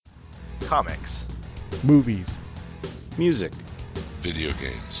Comics. Movies. Music. Video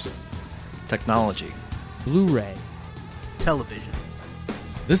games. Technology. Blu-ray. Television.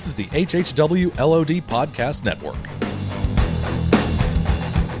 This is the HHW LOD Podcast Network.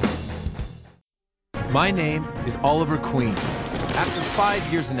 My name is Oliver Queen. After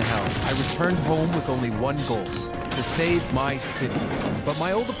 5 years in hell, I returned home with only one goal: to save my city. But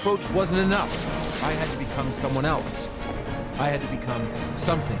my old approach wasn't enough. I had to become someone else. I had to become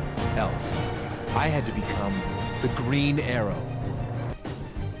something else. I had to become the Green Arrow.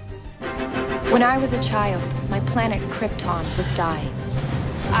 When I was a child, my planet Krypton was dying.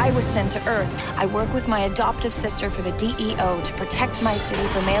 I was sent to Earth. I work with my adoptive sister for the DEO to protect my city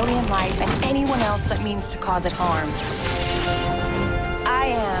from alien life and anyone else that means to cause it harm. I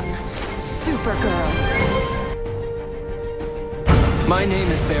am Supergirl. My name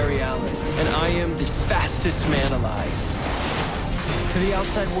is Barry Allen, and I am the fastest man alive. To the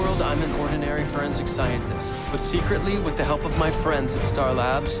outside world, I'm an ordinary forensic scientist. But secretly, with the help of my friends at Star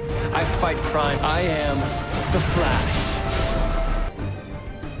Labs, I fight crime. I am the Flash.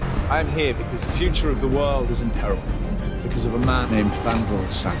 I'm here because the future of the world is in peril. Because of a man named Vandal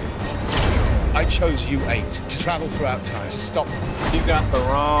Savage. I chose U8 to travel throughout time to stop them. You got the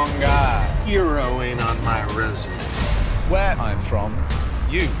wrong guy. Hero ain't on my resume. Where I'm from,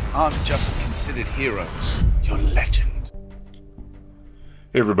 you aren't just considered heroes. You're legend.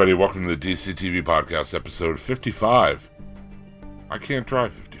 Hey everybody, welcome to the DC TV Podcast, episode 55. I can't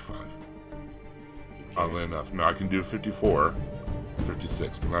drive 55. Oddly enough. No, I can do 54,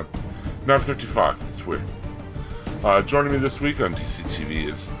 56, but not 55. It's weird. Joining me this week on DC TV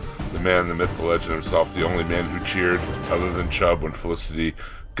is the man, the myth, the legend himself, the only man who cheered, other than Chubb, when Felicity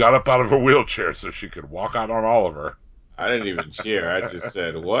got up out of her wheelchair so she could walk out on Oliver. I didn't even cheer. I just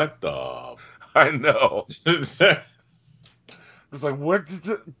said, what the... I know. It's like, what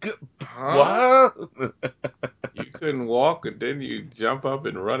did Huh? what? You couldn't walk and then you jump up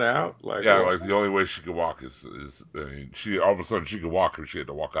and run out? Like, yeah, what? like the only way she could walk is I mean, she all of a sudden she could walk and she had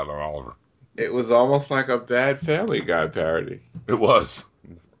to walk out on Oliver. It was almost like a bad Family Guy parody. It was.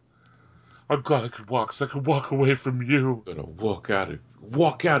 I'm glad I could walk so I could walk away from you. I'm gonna walk out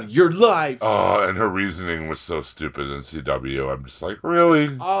of your life. Oh, and her reasoning was so stupid in CW. I'm just like,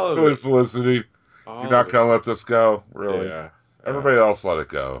 really? All of Really, it. Felicity? All You're not of going to let this go? Really? Yeah. Everybody else let it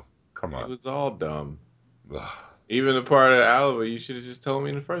go. Come It on. was all dumb. Ugh. Even the part of Oliver, you should have just told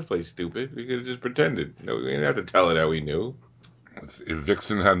me in the first place, stupid. We could have just pretended. No, we didn't have to tell her that we knew. If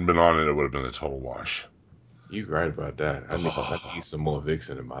Vixen hadn't been on it would have been a total wash. You right about that. I need some more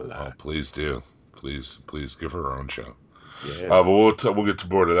Vixen in my Oh, life. please do. Please give her her own show. Yes. But we'll get to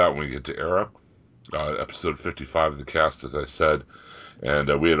more of that when we get to Arrow. Episode 55 of the cast, as I said.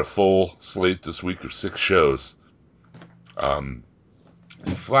 And we had a full slate this week of 6 shows.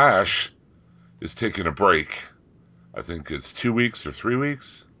 The Flash is taking a break. I think it's 2 weeks or 3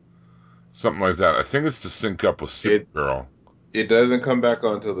 weeks. Something like that. I think it's to sync up with Supergirl. It doesn't come back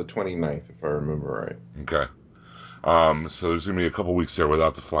on until the 29th, if I remember right. Okay. So there's going to be a couple weeks there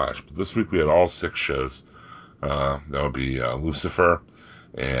without the Flash. But this week we had all 6 shows. That would be Lucifer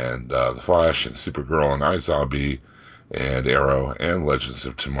and the Flash and Supergirl and iZombie and Arrow and Legends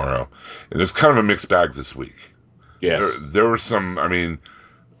of Tomorrow. And it's kind of a mixed bag this week. Yes. There were some, I mean,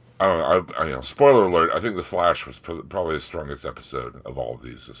 I don't know, you know, spoiler alert, I think the Flash was probably the strongest episode of all of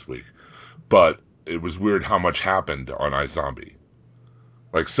these this week. But it was weird how much happened on iZombie.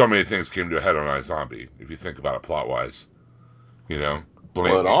 Like, so many things came to a head on iZombie, if you think about it plot-wise. You know?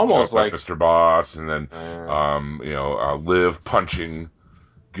 Blake Well, it almost like like Mr. Boss, and then, Liv punching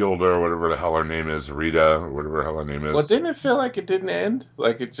Gilda, or whatever the hell her name is, Rita, or whatever the hell her name is. Well, didn't it feel like it didn't end?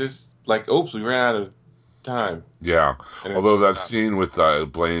 Like it just, like, oops, we ran out of time. Yeah. And although that scene with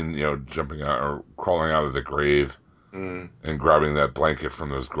Blaine, jumping out or crawling out of the grave and grabbing that blanket from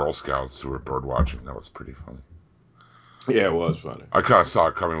those Girl Scouts who were bird watching, that was pretty funny. Yeah, it was funny. I kind of saw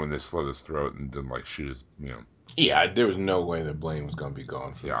it coming when they slit his throat and didn't shoot his, Yeah, there was no way that Blaine was going to be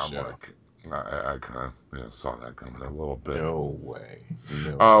gone from the I'm show. like, I kind of saw that coming a little bit. No way.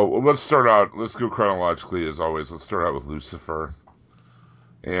 Well, let's go chronologically as always. Let's start out with Lucifer.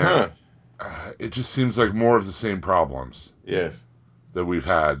 And it just seems like more of the same problems. Yes. That we've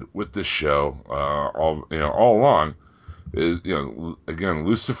had with this show, all along. Again,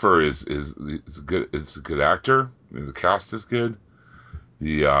 Lucifer is a good actor. I mean, the cast is good.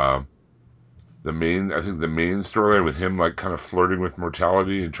 I think the main storyline with him kind of flirting with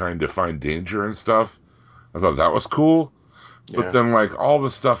mortality and trying to find danger and stuff, I thought that was cool. Yeah. But then all the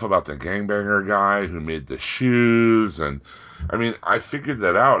stuff about the gangbanger guy who made the shoes and I mean, I figured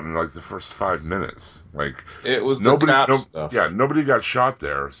that out in like the first 5 minutes. Like It was the cop stuff. nobody got shot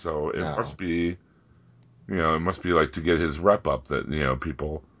there, so it No. must be, it must be like to get his rep up that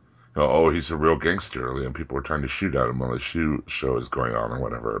people, oh, he's a real gangster. People were trying to shoot at him while the show is going on or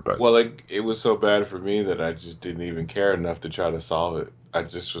whatever. But Well, it was so bad for me that I just didn't even care enough to try to solve it. I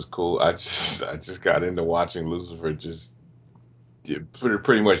just was cool. I just got into watching Lucifer just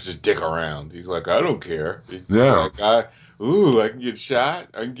pretty much just dick around. He's like, I don't care. It's yeah, like I can get shot,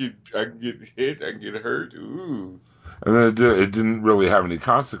 I can get hit, I can get hurt. Ooh. and then it didn't really have any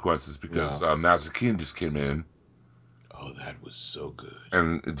consequences because No. Mazikeen just came in Oh, that was so good.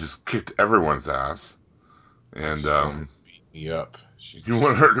 and it just kicked everyone's ass. I And just want her to beat me up. She you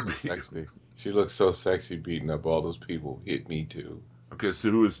want she her looks to so be sexy. She looks so sexy beating up all those people. Hit me too. okay. So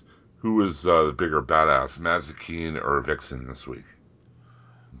who is the bigger badass, Mazikeen or Vixen this week?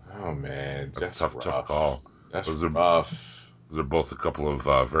 Oh man, That's a that's tough call. rough. That's Those are rough. those are both a couple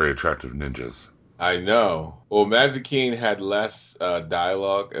of very attractive ninjas. I know. Well, Mazikeen had less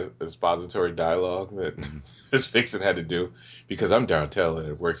dialogue, expository dialogue that Mhm. that Vixen had to do because I'm Darnell and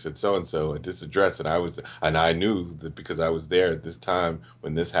it works at so and so at this address, and I knew that because I was there at this time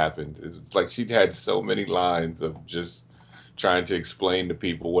when this happened. It's like she had so many lines of just trying to explain to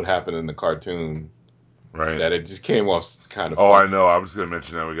people what happened in the cartoon Right. that it just came off kind of Oh, I funny. know. I was going to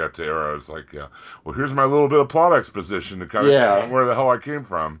mention that we got to Arrow. I was like, yeah. Well, here's my little bit of plot exposition to kind of explain Yeah, where the hell I came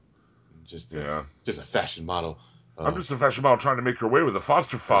from. just a Yeah. just a fashion model. I'm Uh, just a fashion model trying to make her way with a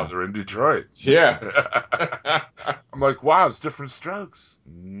foster yeah, father in Detroit. yeah. I'm like, wow, it's different strokes.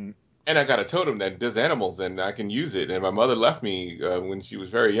 Mm. And I got a totem that does animals, and I can use it. And my mother left me when she was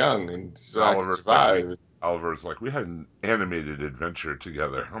very young, and And so I could survive. Oliver's like, we had an animated adventure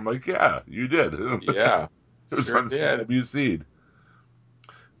together. I'm like, yeah, you did. Yeah, It was sure on did. CW Seed.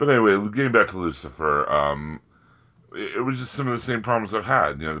 But anyway, getting back to Lucifer, it was just some of the same problems I've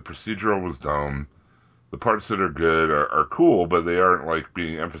had. The procedural was dumb. The parts that are good are cool, but they aren't like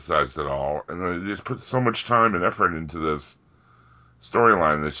being emphasized at all. And then they just put so much time and effort into this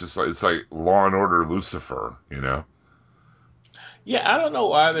storyline that's just like it's like Law and Order Lucifer. Yeah, I don't know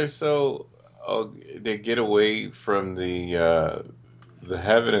why they're so. Oh, they get away from the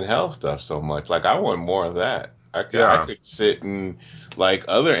heaven and hell stuff so much. Like I want more of that. I Yeah. could sit and like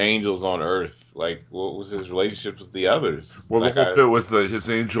other angels on Earth. Like what was his relationships with the others? Well, the Like whole bit with his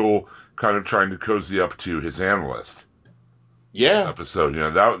angel kind of trying to cozy up to his analyst yeah. episode,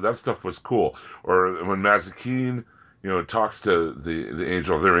 that stuff was cool. Or when Mazikeen, talks to the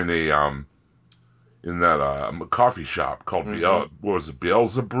angel, they're in that coffee shop called Hmm. what was it,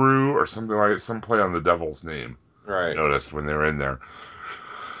 Beelzebrew or something like it, some play on the devil's name. I Right. noticed when they were in there.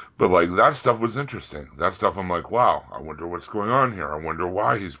 But like that stuff was interesting. That stuff I'm like, wow, I wonder what's going on here. I wonder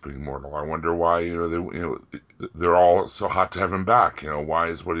why he's being mortal. I wonder why they're all so hot to have him back. Why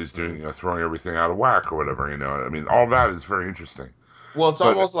is what he's doing throwing everything out of whack or whatever. I mean, all that is very interesting. Well, it's But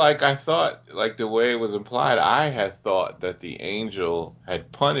almost like I thought, like the way it was implied, I had thought that the angel had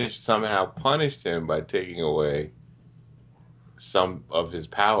somehow punished him by taking away some of his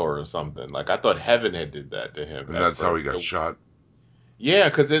power or something. Like I thought heaven had did that to him and at that's how he first. got shot. Yeah,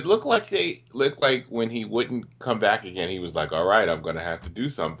 because it looked like when he wouldn't come back again, he was like, "All right, I'm gonna have to do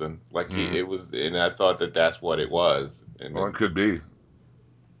something." Like Hmm. it was, and I thought that that's what it was, and Well, it then, could be.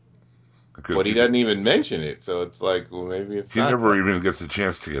 It could but he be. doesn't even mention it, so it's like, well, maybe it's He not never that. even gets a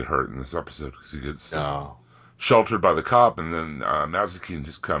chance to get hurt in this episode because he gets No. sheltered by the cop, and then Mazikeen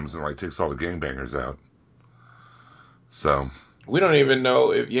just comes and like takes all the gangbangers out. So We don't even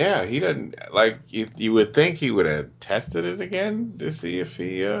know if, yeah, he doesn't, like, you would think he would have tested it again to see if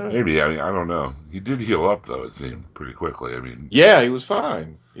maybe, I mean, I don't know. He did heal up though, it seemed pretty quickly. I mean, yeah, he was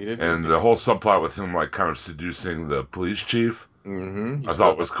fine. He and didn't, the whole subplot with him like kind of seducing the police chief, mm-hmm, he I still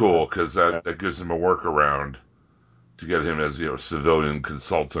thought got was cool that. because Yeah. that gives him a workaround to get him as civilian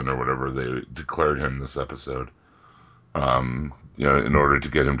consultant or whatever they declared him this episode. In order to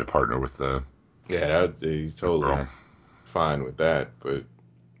get him to partner with Yeah, he's the totally girl. fine with that, but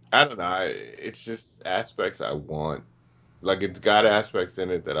I don't know. It's just aspects I want. Like, it's got aspects in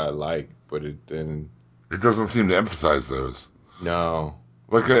it that I like, but it didn't. It doesn't seem to emphasize those. No.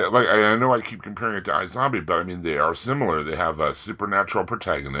 Like I know I keep comparing it to iZombie, but I mean they are similar. They have a supernatural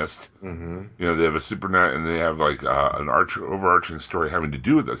protagonist. Mm-hmm. They have a supernat, and they have like an overarching story having to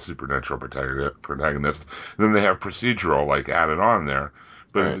do with that supernatural protagonist. And then they have procedural like added on there.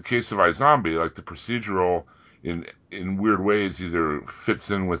 But in Right. the case of iZombie, like the procedural in weird ways either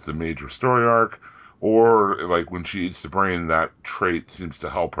fits in with the major story arc, or like when she eats the brain, that trait seems to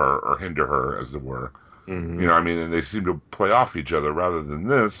help her or hinder her, as it were. Mm-hmm. I mean, and they seem to play off each other rather than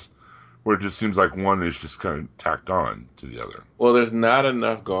this, where it just seems like one is just kind of tacked on to the other. Well, there's not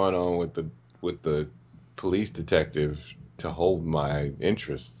enough going on with the police detective to hold my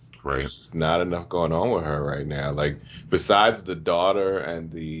interest. Right. There's not enough going on with her right now. Like besides the daughter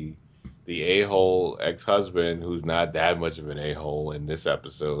and the a-hole ex-husband who's not that much of an a-hole in this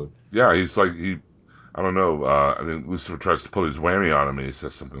episode. Yeah, he's like I don't know. I think Lucifer tries to pull his whammy on him, and he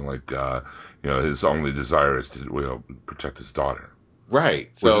says something like, his only desire is to protect his daughter. Right.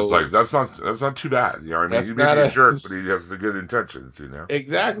 Which So is like that's not too bad. You know, what I mean, that's he may not be a a jerk, but he has the good intentions. You know.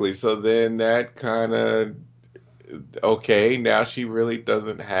 exactly. So then that kind of okay. Now she really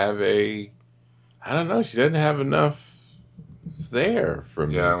doesn't have a. I don't know. She doesn't have enough there for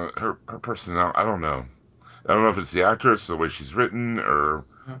me. Yeah, her personality. I don't know. I don't know if it's the actress, the way she's written, Well,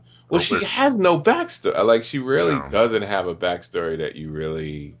 or she which. has no backstory. Like she really Yeah. doesn't have a backstory that you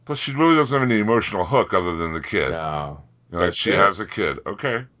really. Plus, she really doesn't have any emotional hook other than the kid. No, You know, like that's she it. has a kid.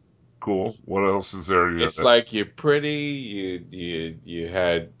 Okay, cool. What else is there? It's like you're pretty. You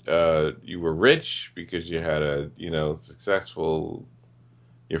had you were rich because you had a successful.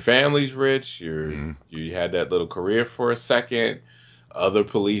 Your family's rich. Mhm. You had that little career for a second. Other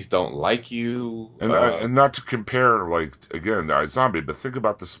police don't like you. And not to compare, like again, to iZombie, but think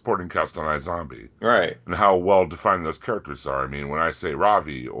about the supporting cast on iZombie Right. and how well defined those characters are. I mean, when I say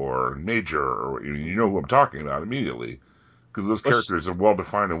Ravi or Major, or you know who I'm talking about immediately, because those Well, characters are well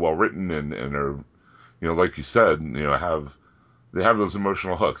defined and well written, and are, like you said, they have those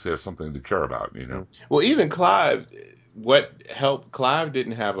emotional hooks. They have something to care about. You know. well, even Clive, what helped Clive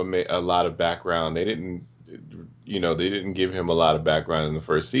didn't have a lot of background. They didn't give him a lot of background in the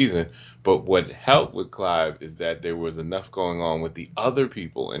first season. But what helped with Clive is that there was enough going on with the other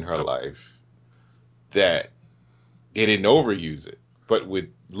people in her Yep. life that they didn't overuse it. But with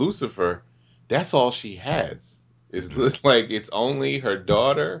Lucifer, that's all she has. It's like it's only her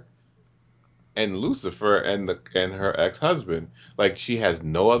daughter and Lucifer and her ex husband. Like she has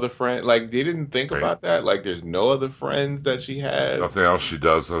no other friend. Like they didn't think Right. about that. Like there's no other friends that she has. Nothing else she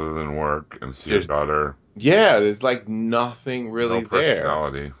does other than work and see her There's daughter. there's like nothing No really there.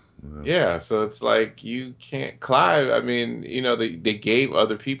 personality. Yeah, so it's like you can't Clive. I mean, they gave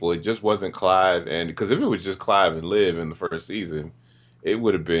other people. It just wasn't Clive, and because if it was just Clive and Liv in the first season, it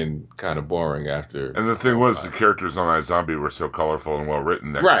would have been kind of boring after And the a thing was, the while. characters on iZombie were so colorful and well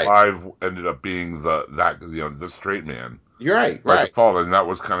written that Right, Clive ended up being the straight man you're right, by right. default, and that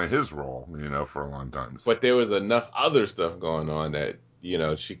was kind of his role, for a long time. But there was enough other stuff going on that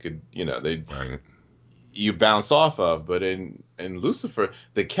she could they Right? you bounce off of. But in Lucifer,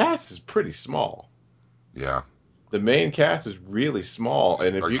 the cast is pretty small. Yeah. The main cast is really small,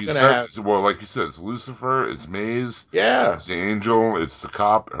 and if Like you're you gonna said, have like you said, it's Lucifer, it's Maze, yeah, it's the angel, it's the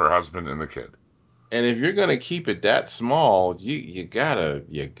cop, her husband, and the kid. and if you're gonna keep it that small, you gotta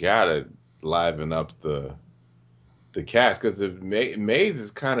liven up the cast because the Maze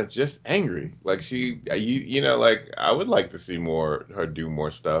is kind of just angry. Like like I would like to see her do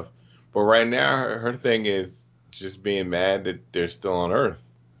more stuff, but right now her thing is just being mad that they're still on Earth.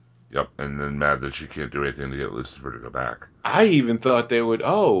 Yep. And then mad that she can't do anything to get Lucifer to go back. I even thought they would.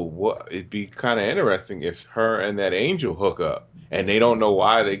 Oh, it'd be kind of interesting if her and that angel hook up, and they don't know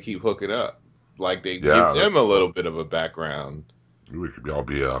why they keep hooking up. Like they give Yeah, that'd them be a cool. little bit of a background We could all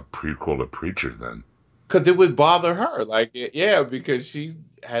be a prequel to Preacher then. because it would bother her. Like, yeah, because she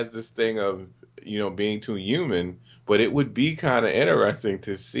has this thing of being too human. But it would be kind of interesting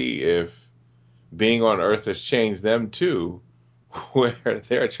to see if being on Earth has changed them too, where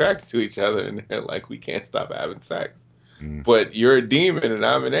they're attracted to each other and they're like, we can't stop having sex. Mm, But you're a demon and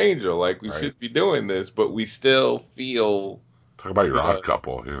I'm an angel. Like we right. should be doing this, but we still feel, Talk about your you odd know,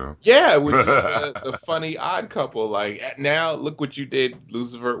 couple. yeah, it would be the funny odd couple. Like now, look what you did,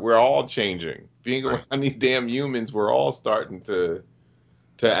 Lucifer. We're all changing. Being Right. around these damn humans, we're all starting to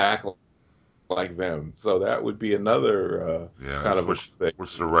act like them. So that would be another Yeah, I kind just of a thing.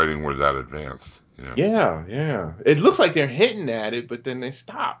 wish the writing were that advanced. Yeah, yeah. It looks like they're hinting at it, but then they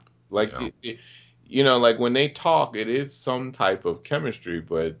stop. Like Yeah. like when they talk, it is some type of chemistry,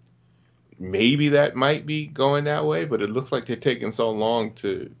 but maybe that might be going that way, but it looks like they're taking so long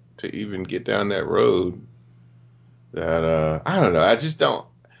to even get down that road that I don't know. I just don't.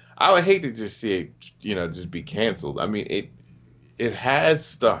 I would hate to just see it, just be canceled. I mean, it has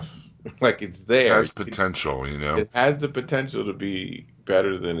stuff like it's It there. has potential. It has the potential to be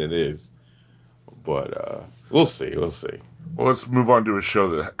better than it is, but we'll see. We'll see. Well, let's move on to a show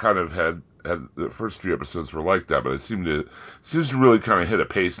that kind of had the first few episodes were like that, but it seems to really kind of hit a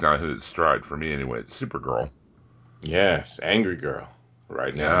pace now, hit its stride for me anyway. It's Supergirl. Yes, Angry Girl.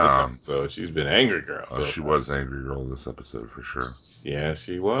 Right now, this Yeah. episode, she's been Angry Girl for the She past. was Angry Girl this episode for sure. Yeah,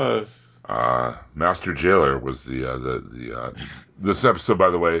 she was. Master Jailer was this episode, by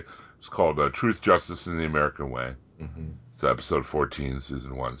the way, is called Truth, Justice, and the American Way. Mm-hmm. It's episode 14,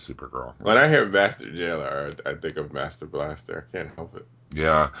 season 1, Supergirl. When I hear Master Jailer, I think of Master Blaster. I can't help it.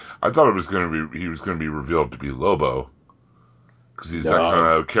 Yeah, I thought he was going to be revealed to be Lobo, because he's that No. kind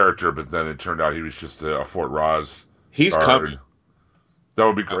of character. But then it turned out he was just a Fort Ross He's guard. coming. That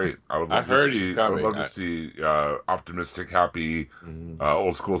would be great. I would love to see optimistic, happy,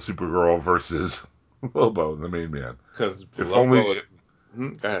 old school Supergirl versus Lobo, the main man. Because If Lobo only is...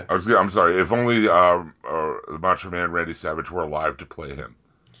 Go ahead. I'm sorry. If only the Macho Man Randy Savage were alive to play him.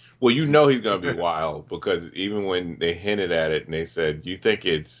 Well, you know he's going to be wild, because even when they hinted at it and they said, you think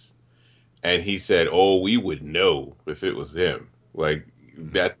it's... And he said, oh, we would know if it was him. Like,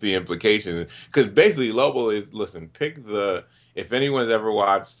 that's the implication. Because basically Lobo is... Listen, pick the... If anyone's ever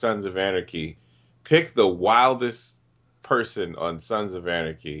watched Sons of Anarchy, pick the wildest person on Sons of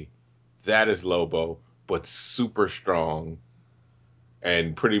Anarchy. That is Lobo, but super strong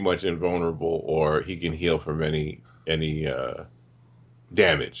and pretty much invulnerable, or he can heal from any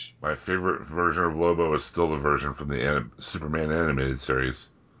damage. My favorite version of Lobo is still the version from the Superman animated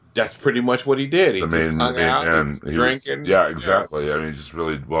series. That's pretty much what he did. He The just main hung out, man, he was drinking. yeah, exactly. I mean, just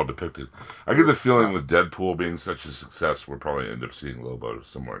really well depicted. I get the feeling with Deadpool being such a success, we'll probably end up seeing Lobo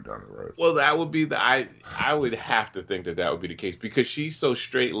somewhere down the road. Well, that would be I would have to think that would be the case, because she's so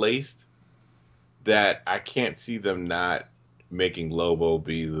straight laced that I can't see them not making Lobo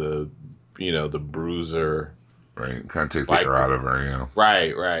be the bruiser. Right, kind of take the air out of her,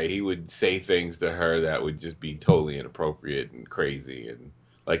 Right. He would say things to her that would just be totally inappropriate and crazy, and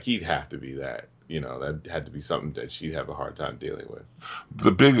like he'd have to be that. That had to be something that she'd have a hard time dealing with. The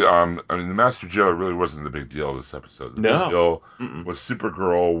big, the Master Jailer really wasn't the big deal this episode. The big deal was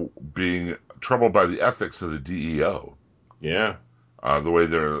Supergirl being troubled by the ethics of the DEO. Yeah. The way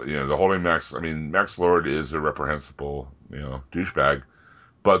they're holding Max. I mean, Max Lord is a reprehensible, douchebag,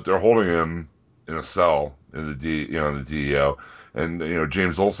 but they're holding him in a cell in the DEO, and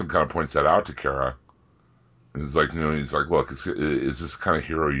James Olsen kind of points that out to Kara. And he's like, look, is this the kind of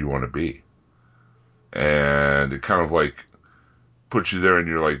hero you want to be? And it kind of like puts you there, and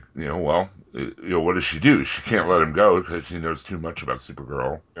you're like, well, what does she do? She can't let him go because she knows too much about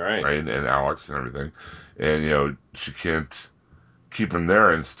Supergirl, right? And Alex and everything, and she can't keep him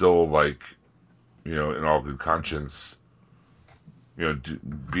there and still, like, in all good conscience,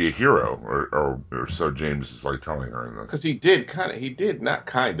 be a hero, or so James is like telling her. Because he did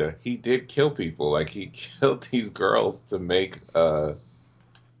kill people. Like, he killed these girls to make a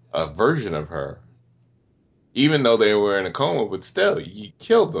version of her, even though they were in a coma. But still, you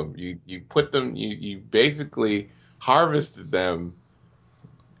killed them. You put them. You basically harvested them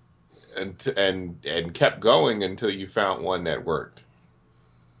and kept going until you found one that worked.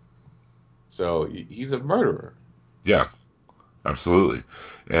 So he's a murderer. Yeah, absolutely.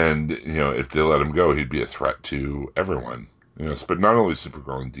 And if they let him go, he'd be a threat to everyone. But not only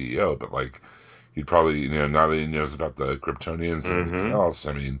Supergirl and DEO, but like he'd probably now that he knows about the Kryptonians and everything else.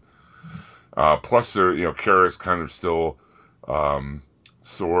 I mean, plus there Kara's kind of still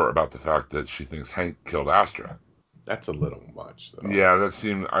sore about the fact that she thinks Hank killed Astra. That's a little much, though. Yeah, that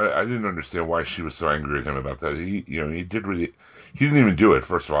seemed. I didn't understand why she was so angry at him about that. He didn't even do it.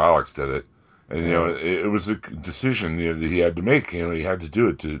 First of all, Alex did it, and it was a decision that he had to make. He had to do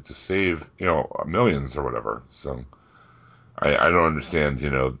it to save millions or whatever. So I don't understand.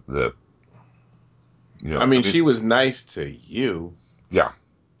 The. I mean, she was nice to you. Yeah.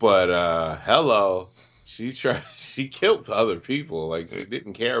 But hello. She killed other people. Like, she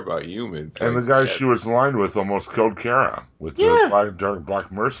didn't care about humans. And like, the guy she was aligned with almost killed Kara with the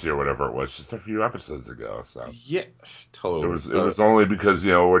Black Mercy or whatever it was, just a few episodes ago. So yes, totally. It was only because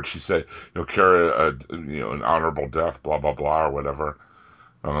what she said, Kara, an honorable death, blah blah blah, or whatever.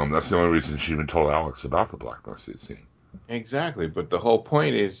 That's the only reason she even told Alex about the Black Mercy scene. Exactly, but the whole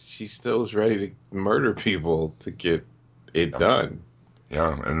point is she still is ready to murder people to get it done.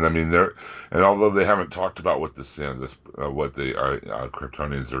 Yeah, and I mean and although they haven't talked about what what the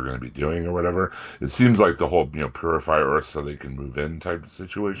Kryptonians are going to be doing or whatever, it seems like the whole purify Earth so they can move in type of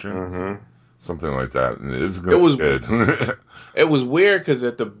situation, something like that. And it is going to be good. It was weird because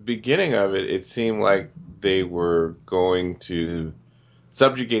at the beginning of it, it seemed like they were going to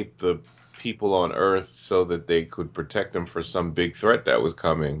subjugate the people on Earth so that they could protect them for some big threat that was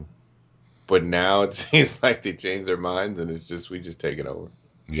coming. But now it seems like they changed their minds, and we just take it over.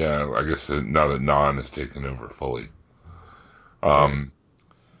 Yeah, I guess now that Non has taken over fully. The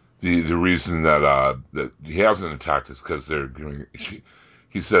reason that he hasn't attacked is because they're doing.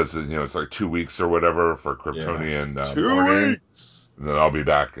 He says that it's like 2 weeks or whatever for Kryptonian morning. And then I'll be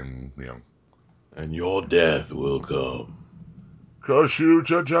back and, And your death will come. crush you,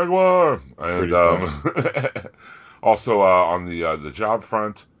 Jet Jaguar! Pretty And much. also on the job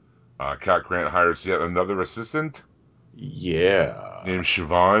front, Cat Grant hires yet another assistant Yeah. named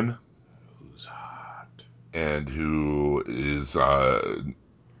Siobhan, Who's hot? and who is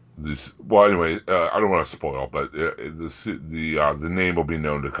this. Well, anyway, I don't want to spoil, but the name will be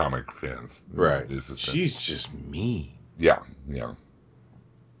known to comic fans. Right. The assistant. She's just mean. Yeah.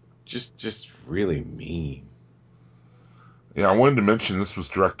 Just really mean. Yeah, I wanted to mention this was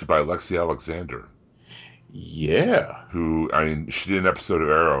directed by Lexi Alexander. Yeah. Who, I mean, she did an episode of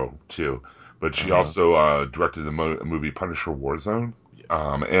Arrow too, but she also directed the movie Punisher Warzone.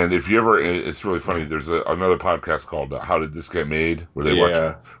 And if you ever, it's really funny. There's another podcast called "How Did This Get Made," where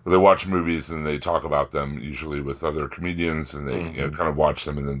they watch movies and they talk about them, usually with other comedians, and they kind of watch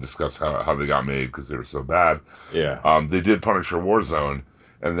them and then discuss how they got made because they were so bad. Yeah. They did Punisher Warzone,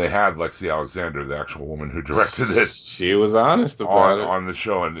 and they had Lexi Alexander, the actual woman who directed it. She was honest about it on the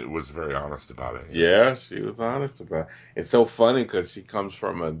show, and it was very honest about it. Yeah, she was honest about it. It's so funny because she comes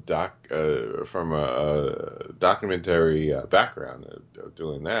from a documentary background of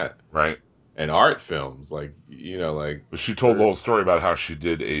doing that, right? And art films, like She told the whole story about how she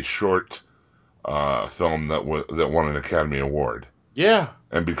did a short film that won an Academy Award. Yeah.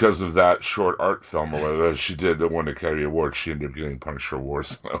 And because of that short art film or whatever she did that won an Academy Award, she ended up getting Punisher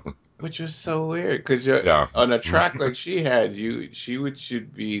Warzone. Which was so weird because on a track like she had,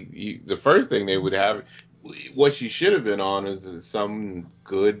 should be the first thing they would have. What she should have been on is some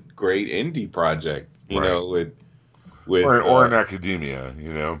good, great indie project, with or in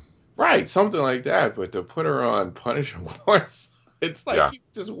academia, right, something like that. But to put her on Punisher Wars, it's like you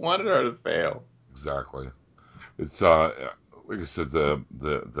just wanted her to fail. Exactly. It's like I said,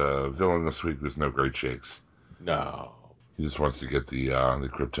 the villain this week was no great shakes. No. He just wants to get the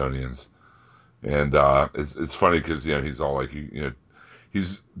Kryptonians, and it's funny because he's all like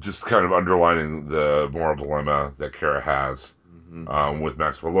he's just kind of underlining the moral dilemma that Kara has with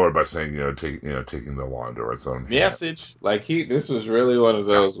Maxwell Lord by saying taking the law into its own message. Like this was really one of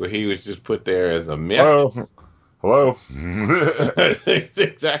those where he was just put there as a message. Hello.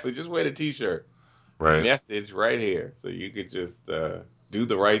 Exactly. Just wear the T-shirt. Right. Message right here, so you could just do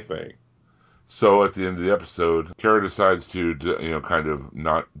the right thing. So at the end of the episode, Kara decides to kind of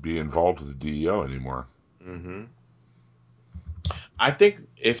not be involved with the DEO anymore. Mm-hmm. I think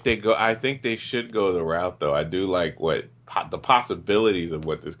I think they should go the route though. I do like what the possibilities of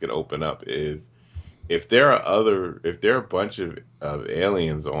what this could open up is if there are a bunch of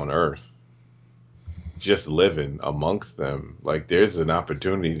aliens on Earth just living amongst them, like there's an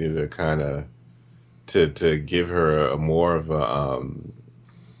opportunity to kind of to give her a more of a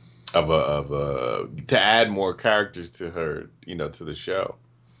to add more characters to her, to the show,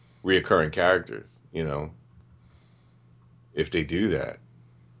 reoccurring characters, if they do that.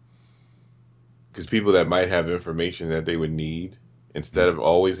 Because people that might have information that they would need, instead of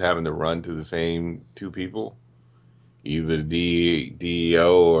always having to run to the same two people, either the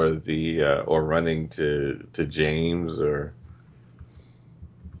DEO or running to James, or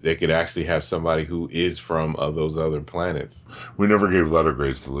they could actually have somebody who is from those other planets. We never gave letter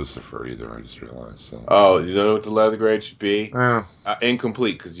grades to Lucifer either. I just realized. So. Oh, you know what the letter grade should be?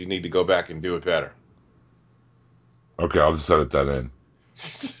 Incomplete, because you need to go back and do it better. Okay, I'll just edit that in.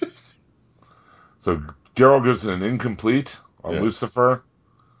 So Daryl gives it an incomplete on Lucifer,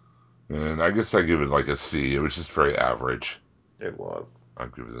 and I guess I give it like a C. It was just very average. It was.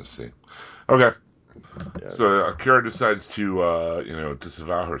 I'd give it a C. Okay. Yes. So Kara decides to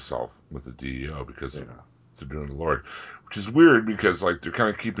disavow herself with the DEO because of doing the Lord, which is weird because like they're kind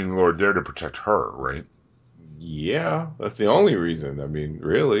of keeping the Lord there to protect her, right? Yeah, that's the only reason. I mean,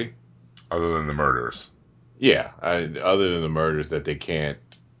 really. Other than the murders. Yeah, other than the murders that they can't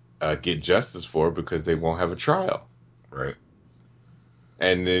get justice for because they won't have a trial. Right.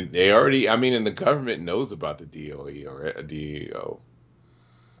 And they already, and the government knows about the DEO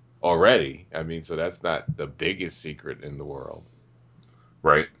already. So that's not the biggest secret in the world.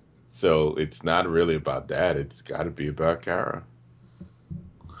 Right. So it's not really about that. It's got to be about Kara.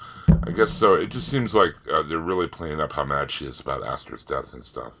 I guess so. It just seems like they're really playing up how mad she is about Aster's death and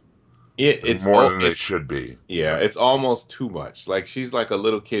stuff. It's more than they should be. Yeah, it's almost too much. Like she's like a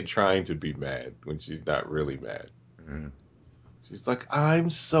little kid trying to be mad when she's not really mad. Mm-hmm. She's like,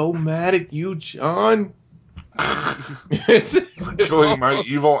 "I'm so mad at you, John." For killing my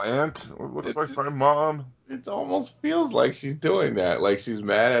evil aunt. It looks like my mom. It almost feels like she's doing that. Like she's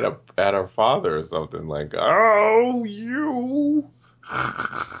mad at her father or something. Like, "Oh, you."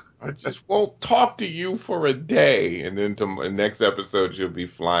 I just won't talk to you for a day. And then to the next episode, she'll be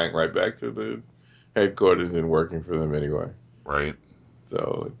flying right back to the headquarters and working for them anyway. Right.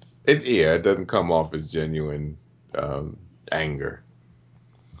 So it doesn't come off as genuine anger.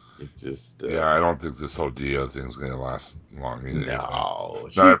 It just Yeah, I don't think this whole Dio thing's going to last long either. no.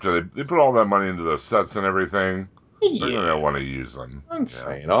 Not after they put all that money into the sets and everything. They're going to want to use them. I'm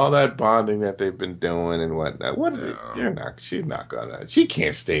saying all that bonding that they've been doing and whatnot. She's not gonna. She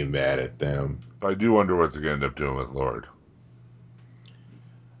can't stay mad at them. But I do wonder what they're going to end up doing with Lord.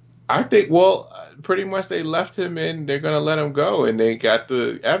 I think, pretty much they left him in. They're gonna let him go, and they got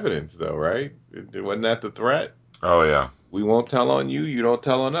the evidence, though, right? Wasn't that the threat? Oh yeah. We won't tell on you. You don't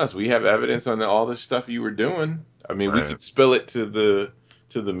tell on us. We have evidence on all the stuff you were doing. I mean, we Right. could spill it to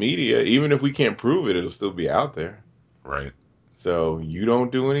the media, even if we can't prove it. It'll still be out there. Right. So you don't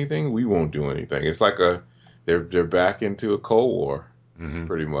do anything, we won't do anything. It's like they're back into a Cold War,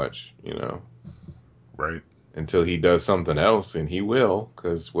 pretty much. Right. Until he does something else, and he will,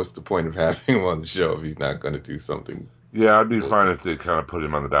 because what's the point of having him on the show if he's not going to do something? Yeah, I'd be fine if they kind of put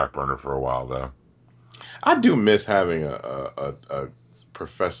him on the back burner for a while, though. I do miss having a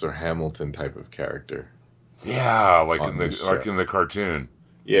Professor Hamilton type of character. Yeah, like on in the show. the cartoon.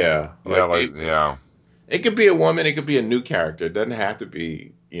 Yeah, Yeah, it could be a woman, it could be a new character. It doesn't have to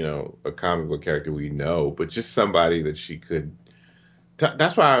be, a comic book character we know, but just somebody that she could.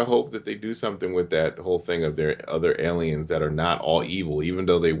 That's why I hope that they do something with that whole thing of their other aliens that are not all evil, even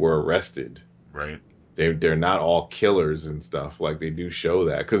though they were arrested. Right. They're not all killers and stuff. Like they do show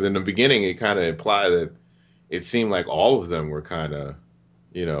that, because in the beginning it kind of implied that it seemed like all of them were kind of,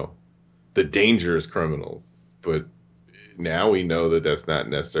 the dangerous criminals. But now we know that that's not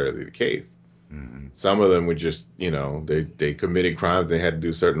necessarily the case. Mm-hmm. Some of them were just, they committed crimes. They had to do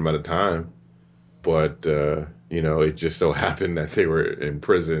a certain amount of time. But, it just so happened that they were in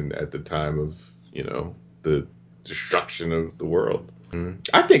prison at the time of, the destruction of the world.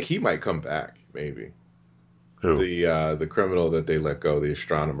 I think he might come back, maybe. Who? The criminal that they let go, the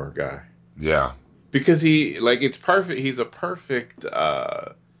astronomer guy. Yeah. Because it's perfect. He's a perfect,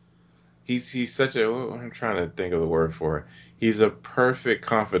 he's such a, I'm trying to think of the word for it. He's a perfect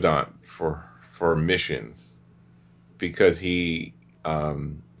confidant for missions, because his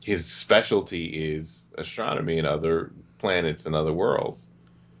specialty is astronomy and other planets and other worlds.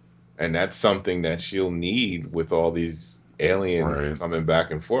 And that's something that she'll need with all these aliens coming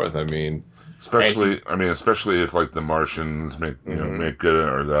back and forth. I mean, especially if like the Martians make good,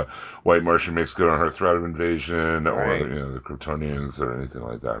 or the White Martian makes good on her threat of invasion, or the Kryptonians or anything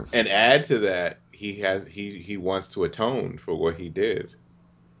like that. And add to that, he wants to atone for what he did.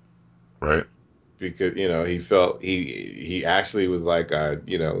 Right. Because he felt he actually was like,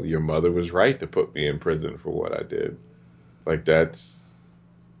 your mother was right to put me in prison for what I did. Like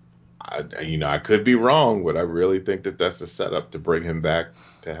I could be wrong, but I really think that that's a setup to bring him back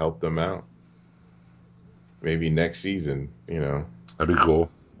to help them out. Maybe next season, That'd be cool.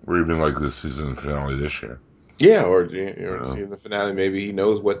 Or even like the season finale this year. Yeah, or season finale. Maybe he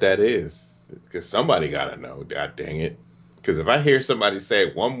knows what that is, because somebody gotta know. God dang it! Because if I hear somebody say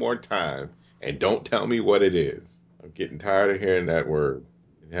it one more time and don't tell me what it is, I'm getting tired of hearing that word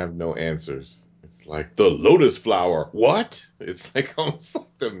and have no answers. It's like the lotus flower. What? It's like almost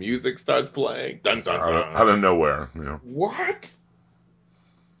like the music starts playing. Dun dun dun. Out of nowhere. What?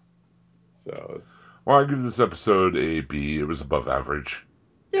 So. Well, I give this episode a B. It was above average.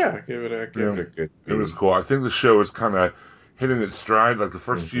 Yeah, give it a good B. It was cool. I think the show is kind of hitting its stride. Like the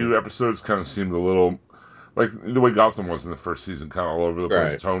first few episodes kind of seemed a little like the way Gotham was in the first season, kind of all over the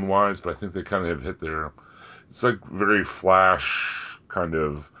place tone wise. But I think they kind of have hit their. It's like very Flash kind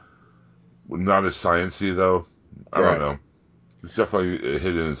of, not as sciencey though. I don't know. It's definitely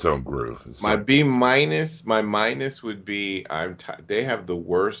hit in its own groove. My B minus, my minus would be they have the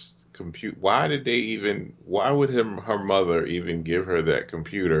worst compute. Why would her mother even give her that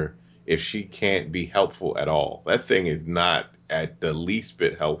computer if she can't be helpful at all? That thing is not at the least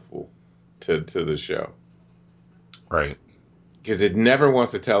bit helpful to the show. Right. Because it never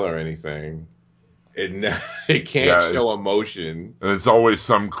wants to tell her anything. It can't show emotion. And it's always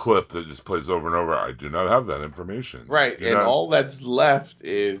some clip that just plays over and over. I do not have that information. Right. All that's left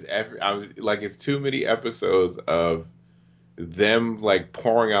is it's too many episodes of them like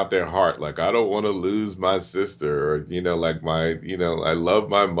pouring out their heart. Like, I don't want to lose my sister, or, like I love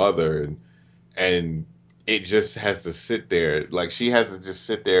my mother. And it just has to sit there. Like, she has to just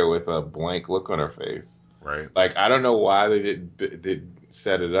sit there with a blank look on her face. Right. Like, I don't know why they did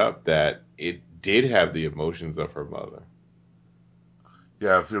set it up that it did have the emotions of her mother.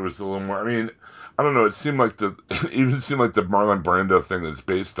 Yeah, if there was a little more. I mean, I don't know. It seemed like even seemed like the Marlon Brando thing that's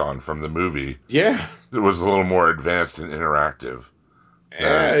based on from the movie. Yeah. It was a little more advanced and interactive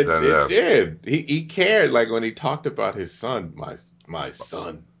Yeah, than it this. did. He cared, like when he talked about his son, my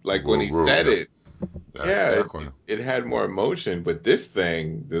son. Like when Woo, he woo, said yeah, it, yeah, yeah, exactly. it had more emotion. But this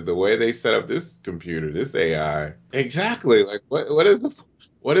thing, the way they set up this computer, this AI, exactly. Like what is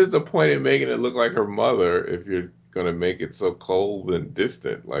the point in making it look like her mother if you're gonna make it so cold and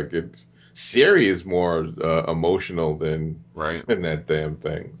distant? Like it's Siri is more emotional than Right, than that damn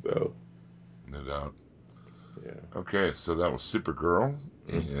thing. So no doubt. yeah. Okay, so that was Supergirl,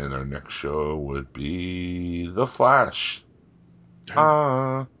 Mm. and our next show would be The Flash. Dun,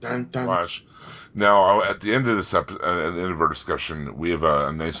 Ah, dun, dun. Flash. Now, at the end of this at the end of our discussion, we have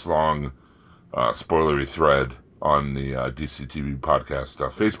a nice long spoilery thread on the DCTV podcast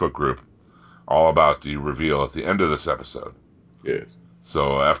Facebook group, all about the reveal at the end of this episode. Yes.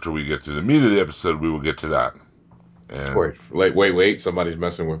 So after we get through the meat of the episode, we will get to that. And Wait. Somebody's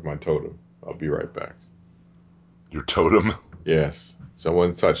messing with my totem. I'll be right back. your totem? Yes.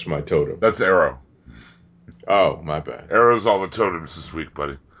 Someone touched my totem. That's Arrow. Oh, my bad. Arrow's all the totems this week,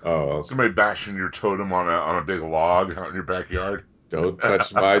 buddy. Oh, okay. Somebody bashing your totem on a big log out in your backyard. Don't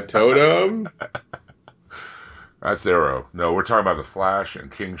touch my totem. That's Arrow. No, we're talking about the Flash and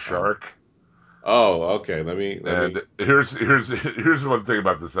King Oh. Shark. Oh, okay. Let me. And here's one thing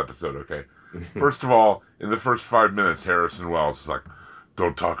about this episode. Okay, first of all, in the first 5 minutes, Harrison Wells is like,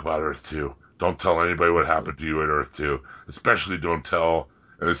 "Don't talk about Earth 2. Don't tell anybody what happened to you at Earth 2. Especially don't tell."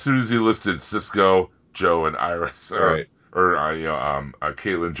 And as soon as he listed Cisco, Joe, and Iris, Right.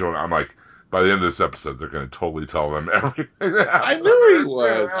 Caitlin, Joe, I'm like, by the end of this episode, they're going to totally tell them everything that I happened knew on he Earth 2. And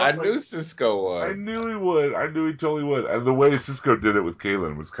was. I I was like, knew Cisco I was. knew he would. I knew he totally would. And the way Cisco did it with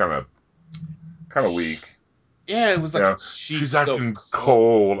Caitlin was kind of weak. Yeah, it was like Yeah, she's she's so acting cold.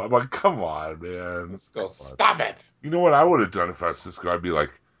 cold. I'm like, come on, man. Cisco, Come on. stop it, You know what I would have done if I was Cisco? I'd be like,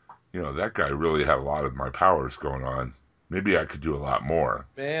 that guy really had a lot of my powers going on. Maybe I could do a lot more.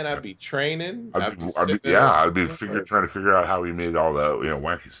 man. I'd be training. I'd be I'd be, sitting in yeah, a I'd be room. trying to figure out how he made all the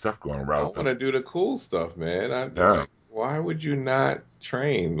wacky stuff going I rather want than to do the cool stuff, man. I yeah. like. Why would you not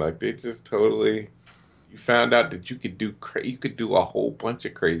train? Like they just totally. You found out that you could do. You could do a whole bunch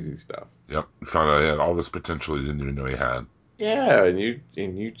of crazy stuff. Yep, found out he had all this potential he didn't even know he had. Yeah, and you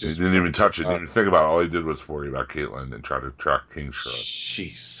He just didn't even touch it. Didn't uh, even think about it. All he did was worry about Caitlin and try to track King Shark.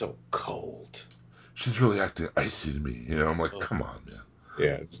 she's so cold. She's really acting icy to me. I'm like, Oh, come on, man.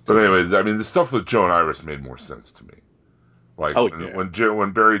 yeah. But anyway, I mean, the stuff with Joe and Iris made more sense to me. Like Oh when yeah.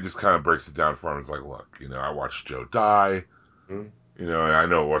 when Barry just kind of breaks it down for him, it's like, look, I watched Joe die. Mhm. And I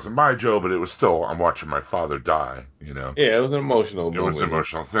know it wasn't my Joe, but it was still I'm watching my father die. Yeah, it was an emotional It was an moment.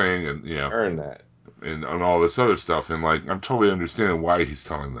 emotional thing, and Earn that. and all this other stuff, and like I'm totally understanding why he's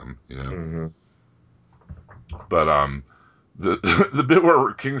telling them. Hmm. But the the bit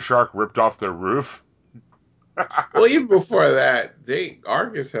where King Shark ripped off their roof. Well, even before that,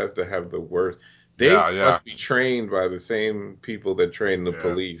 Argus has to have the worst. They Yeah. must be trained by the same people that train the Yeah.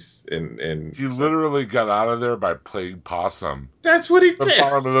 police, and He so literally got out of there by playing possum. that's what he The did.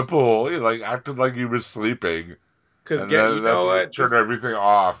 bottom of the pool. He like acted like he was sleeping. Because And then you know he what, turn everything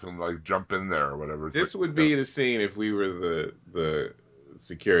off and like jump in there or whatever. It's like, this would be the scene if we were the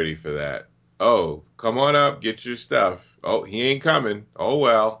security for that. Oh, come on up, get your stuff. Oh, he ain't coming. Oh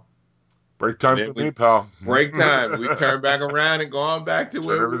well. break And time then for me, we pal. break time. We turn back around and go on back to Turn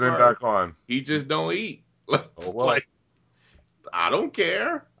where we everything were. back on. He just don't eat. Oh well. Like I don't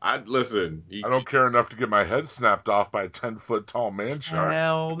care. I listen. I don't care enough to get my head snapped off by a 10-foot tall man shark.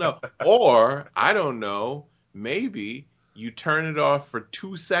 Hell no. Or I don't know. Maybe you turn it off for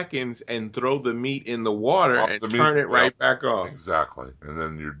 2 seconds and throw the meat in the water Off and the meat. turn it Yep. right back on. Exactly. And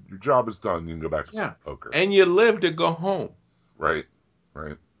then your job is done. You can go back to Yeah. playing poker. And you live to go home. Right.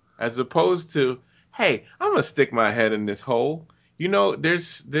 As opposed to, hey, I'm gonna stick my head in this hole.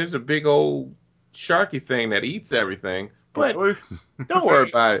 There's a big old sharky thing that eats everything, but Really? don't worry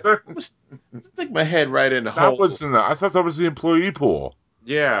about it. I'm gonna stick my head right in the That hole. was in that. I thought that was the employee pool. I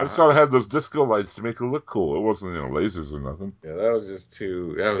Yeah. saw it had those disco lights to make it look cool. It wasn't, lasers or nothing. Yeah, that was just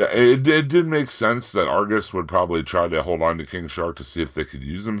too. That Yeah, was. it did make sense that Argus would probably try to hold on to King Shark to see if they could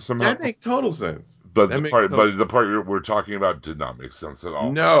use him somehow. That makes total sense. But That the makes part, total but the sense. part we're talking about did not make sense at all.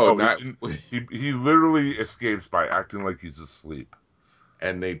 Like, No, no, he not. didn't. He literally escapes by acting like he's asleep.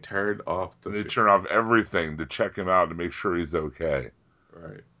 And they turned off the. And they turn off everything to check him out to make sure he's okay.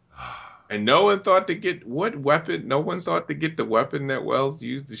 Right. And no one thought to get what weapon? No one thought to get the weapon that Wells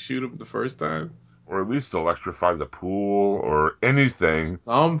used to shoot him the first time. Or at least electrify the pool or anything.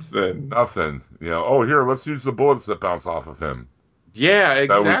 Something. Nothing. Oh, here, let's use the bullets that bounce off of him. Yeah, that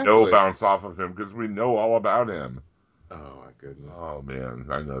we know exactly. bounce off of him because we know all about him. Oh my goodness. Oh man,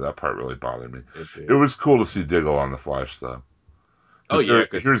 I know that part really bothered me. It It did. was cool to see Diggle on the Flash though. Oh yeah,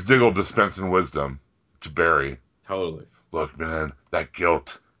 because Here's Diggle dispensing wisdom to Barry. totally. Look, man, that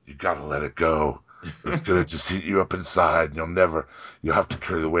guilt, you gotta let it go. It's gonna just eat you up inside, and you'll have to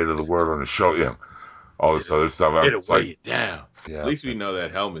carry the weight of the world on your shoulder. You know, all this other stuff. It'll It's weigh like, you down. At yeah, least we know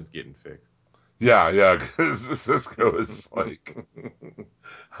that helmet's getting fixed. yeah, because Cisco is like,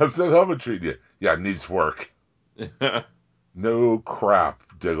 how's that helmet treat you? Yeah, it needs work. No crap,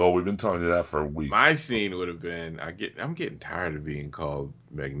 Diggle. We've been telling you that for weeks. My scene would have been I'm getting tired of being called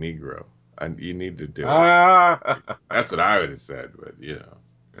Magnegro. You need to do it. That's what I would have said, but Yeah,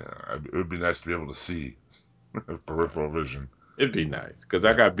 it would be nice to be able to see peripheral vision. it'd be nice because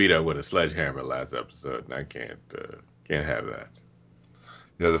I got beat up with a sledgehammer last episode, and I can't have that.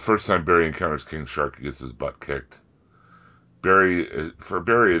 Yeah, the first time Barry encounters King Shark, he gets his butt kicked. For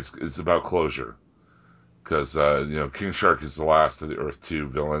Barry, it's about closure because King Shark is the last of the Earth 2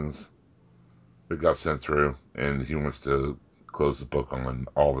 villains that got sent through, and he wants to close the book on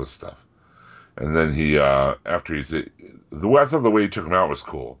all this stuff. And then I thought the way he took him out was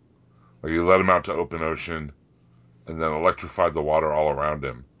cool. Like he let him out to open ocean, and then electrified the water all around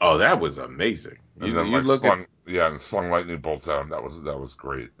him, Oh, that was amazing. and then You look at slung lightning bolts at him. That was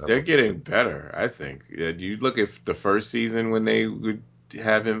great. they're getting better, I think. You look at the first season when they would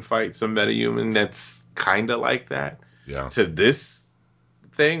have him fight some metahuman that's kind of like that. Yeah. To this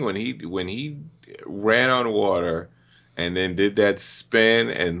thing when he ran on water and then did that spin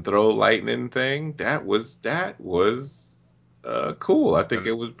and throw lightning thing, that was cool. I think And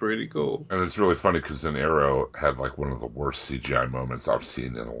it was pretty cool. And it's really funny because then Arrow had like one of the worst CGI moments I've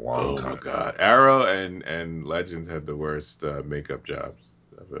seen in a long Oh my time. god, Arrow and Legends had the worst makeup jobs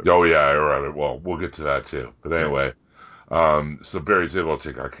I've ever Oh seen. yeah, right. Well, we'll get to that too. But Yeah. anyway, so Barry's able to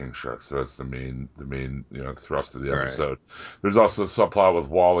take out King Shark, so that's the main thrust of the Right. episode. There's also a subplot with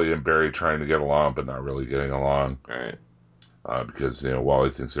Wally and Barry trying to get along, but not really getting along Right. because Wally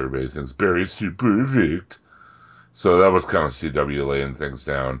thinks everybody thinks Barry's too perfect. So that was kind of CW laying things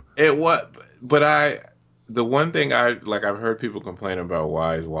down. It what, but the one thing I've heard people complain about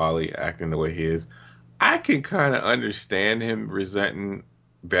why is Wally acting the way he is. I can kind of understand him resenting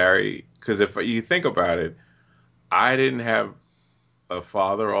Barry because if you think about it, I didn't have a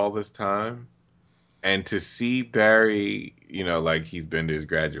father all this time, and to see Barry, like he's been to his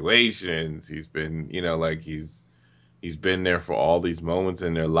graduations, he's been, like he's been there for all these moments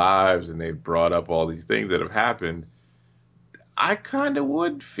in their lives, and they've brought up all these things that have happened. I kind of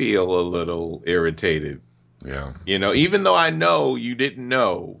would feel a little irritated. Yeah. Even though I know you didn't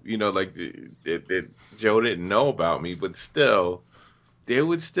know, like Joe didn't know about me, but still, there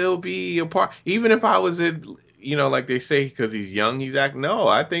would still be a part. Even if I was in, like they say, because he's young, he's act. No,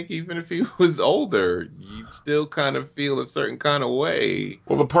 I think even if he was older, you'd still kind of feel a certain kind of way.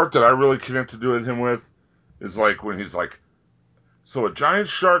 Well, the part that I really connected with him with is like when he's like, so a giant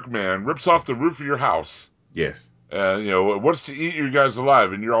shark man rips off the roof of your house, Yes. and wants to eat you guys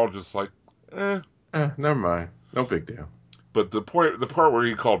alive, and you're all just like, eh. Never mind. No big deal. But the part where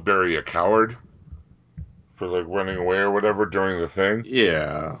he called Barry a coward for like running away or whatever during the thing,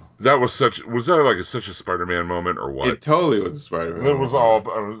 Yeah. was that like such a Spider-Man moment or what? It totally was a Spider-Man It was moment.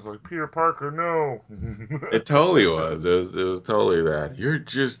 I was like, Peter Parker, no. It totally was. It was totally that. You're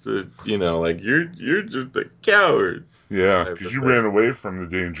just like you're just a coward Yeah, type because of you thing. ran away from the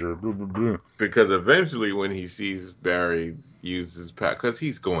danger. Blah, blah, blah. Because eventually, when he sees Barry use his power, because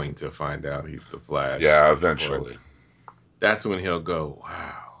he's going to find out he's the Flash, Yeah, of eventually. course. That's when he'll go,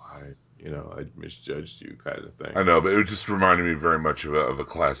 "Wow, I misjudged you," kind of thing. I know, but it just reminded me very much of a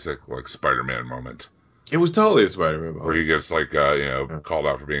classic like Spider-Man moment It was totally a Spider-Man where he moment. gets like called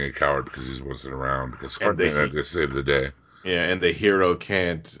out for being a coward because he wasn't around because And the Spider-Man had to save the day. yeah, and the hero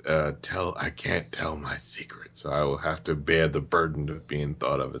can't tell. I can't tell my secret, so I will have to bear the burden of being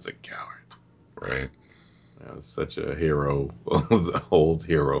thought of as a coward. Right. That was such a hero, old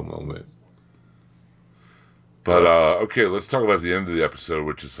hero moment. But But okay, let's talk about the end of the episode,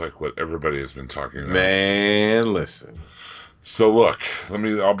 which is like what everybody has been talking about. man, listen. So look,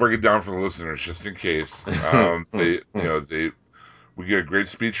 I'll break it down for the listeners just in case. We get a great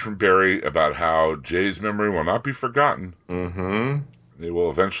speech from Barry about how Jay's memory will not be forgotten. Mm-hmm. They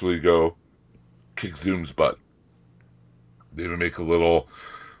will eventually go kick Zoom's butt. They even make a little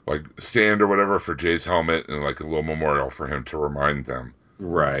like stand or whatever for Jay's helmet and like a little memorial for him to remind them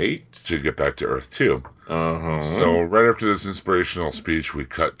Right. to get back to Earth 2. Uh-huh. So right after this inspirational speech, we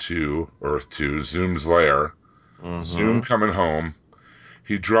cut to Earth 2, Zoom's lair. Zoom Uh-huh. coming home.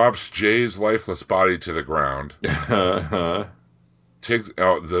 He drops Jay's lifeless body to the ground. Uh-huh. takes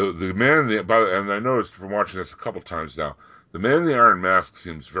out the man in the and I noticed from watching this a couple times now, the man in the Iron Mask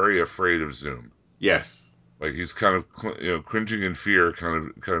seems very afraid of Zoom. Yes. Like he's kind of cringing in fear,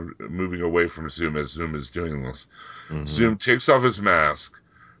 kind of moving away from Zoom as Zoom is doing this. Mm-hmm. Zoom takes off his mask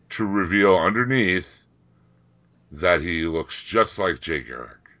to reveal underneath that he looks just like Jay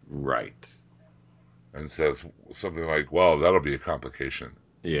Garrick. Right. And says something like, "Well, that'll be a complication."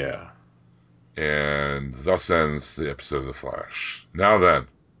 Yeah. And thus ends the episode of The Flash. Now then,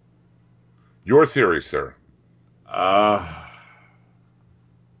 your theory, sir.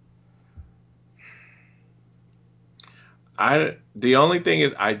 The only thing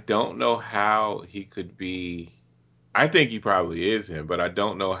is I don't know how he could be. I think he probably is him, but I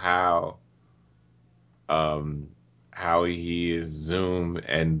don't know um how he is Zoom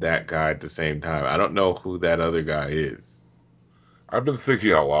and that guy at the same time. I don't know who that other guy is. I've been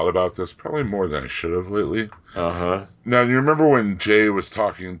thinking a lot about this, probably more than I should have lately. Uh-huh. Now, you remember when Jay was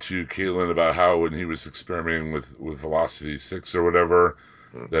talking to Caitlin about how when he was experimenting with Velocity 6 or whatever,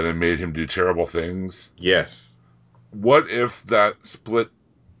 that it made him do terrible things? Yes. What if that split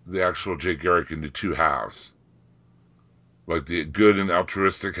the actual Jay Garrick into two halves? Like the good and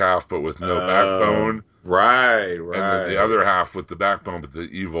altruistic half, but with no backbone. Right, And then the right. other half with the backbone, but the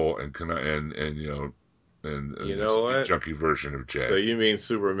evil and You a know speed what? junkie version of Jay. So you mean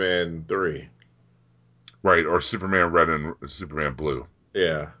Superman 3? Right, or Superman Red and Superman Blue.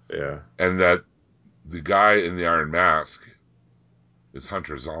 Yeah, yeah. And that the guy in the Iron Mask is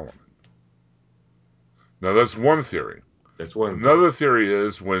Hunter Zolomon. Now that's one theory. That's one. Another theory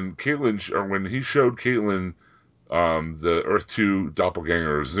is when he showed Caitlin the Earth 2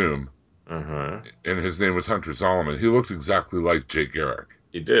 doppelganger of Zoom, Uh-huh. and his name was Hunter Zolomon, he looked exactly like Jay Garrick.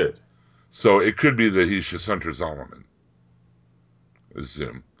 He did. So it could be that he's just Hunter Zolomon as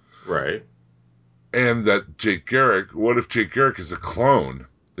Zoom. Right. And that Jake Garrick, what if Jake Garrick is a clone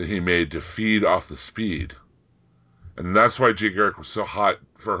that he made to feed off the speed? And that's why Jake Garrick was so hot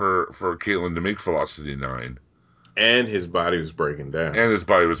for Caitlin to make Velocity 9. And his body was breaking down. And his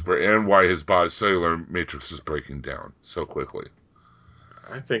body was and why his cellular matrix was breaking down so quickly.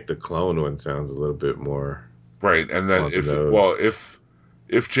 I think the clone one sounds a little bit more right. And then if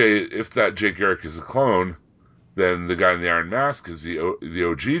that Jake Garrick is a clone, then the guy in the Iron Mask is the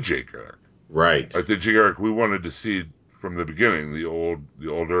OG Jake Garrick. Right. Like the Jake Garrick we wanted to see from the beginning, the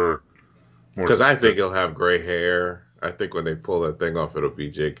older. Because I think he'll have gray hair. I think when they pull that thing off, it'll be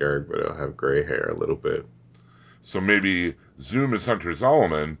Jake Garrick, but it'll have gray hair a little bit. So maybe Zoom is Hunter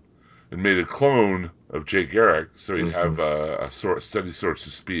Zolomon and made a clone of Jake Garrick so he'd have a steady source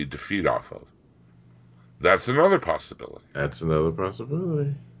of speed to feed off of. That's another possibility. We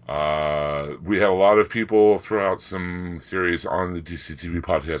had a lot of people throw out some theories on the DCTV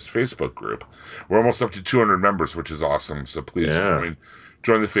Podcast Facebook group. We're almost up to 200 members, which is awesome. So please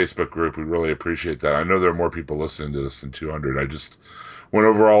join the Facebook group. We really appreciate that. I know there are more people listening to this than 200. I just went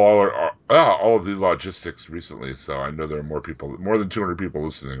over all of the logistics recently, so I know there are more than 200 people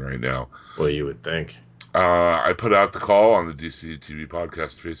listening right now. Well, you would think. I put out the call on the DCTV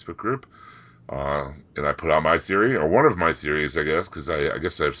Podcast Facebook group, and I put out my theory, or one of my theories, I guess, because I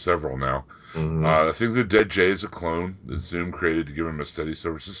guess I have several now. Mm-hmm. I think the dead Jay is a clone that Zoom created to give him a steady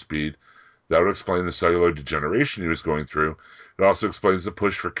source of speed. That would explain the cellular degeneration he was going through. It also explains the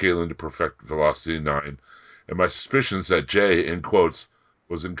push for Caitlin to perfect Velocity 9. And my suspicions that Jay, in quotes,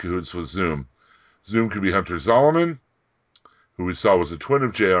 was in cahoots with Zoom. Zoom could be Hunter Zolomon, who we saw was a twin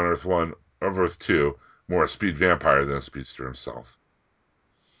of Jay on Earth 1, of Earth 2, more a speed vampire than a speedster himself.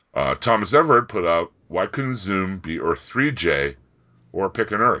 Thomas Everett put out, why couldn't Zoom be Earth 3 Jay or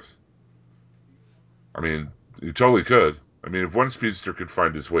pick an Earth? I mean, you totally could. I mean, if one speedster could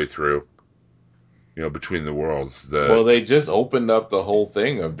find his way through, between the worlds. Well, they just opened up the whole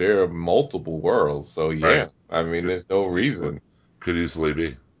thing of there are multiple worlds. So, yeah. Right. I mean, there's no reason. Could easily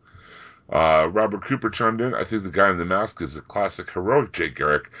be. Robert Cooper chimed in. I think the guy in the mask is a classic heroic Jay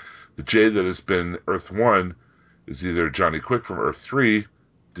Garrick. The Jay that has been Earth 1 is either Johnny Quick from Earth 3.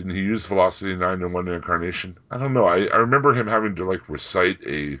 Didn't he use Velocity 9 in one incarnation? I don't know. I remember him having to, recite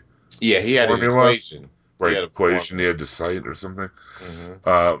a he had formula. An equation. Right, equation he had to cite or something.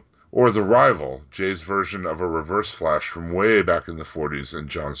 Mm-hmm. Or the rival, Jay's version of a reverse Flash from way back in the 40s in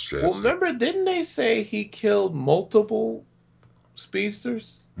John's JSA. Well, remember, didn't they say he killed multiple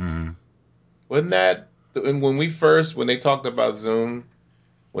speedsters? Mm-hmm. Wasn't that when they talked about Zoom,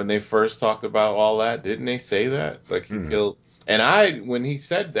 when they first talked about all that, didn't they say that? Like he killed. And when he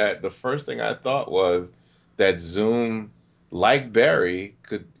said that, the first thing I thought was that Zoom, like Barry,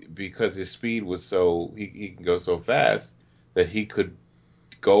 because his speed was so, he can go so fast, that he could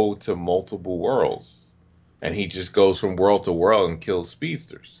go to multiple worlds. and he just goes from world to world and kills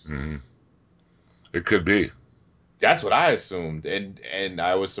speedsters. Mm-hmm. It could be. That's what I assumed, and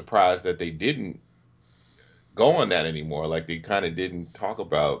I was surprised that they didn't go on that anymore. Like they kind of didn't talk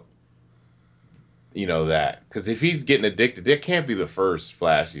about, that, because if he's getting addicted, that can't be the first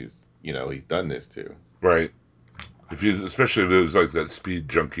Flash he's done this to. Right. Especially if it was like that speed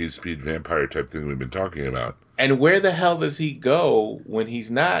junkie, speed vampire type thing we've been talking about. And where the hell does he go when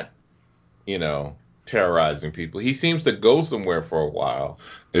he's not, you know, terrorizing people? He seems to go somewhere for a while.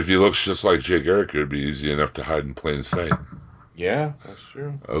 If he looks just like Jay Garrick, it would be easy enough to hide in plain sight. Yeah, that's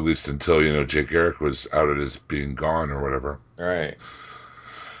true. At least until, Jay Garrick was outed as being gone or whatever. All right.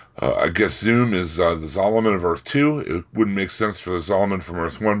 I guess Zoom is the Zolomon of Earth 2. It wouldn't make sense for the Zolomon from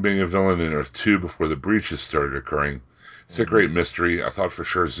Earth 1 being a villain in Earth 2 before the breaches started occurring. It's a great mystery. I thought for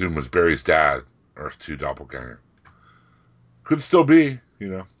sure Zoom was Barry's dad, Earth 2 doppelganger. Could still be,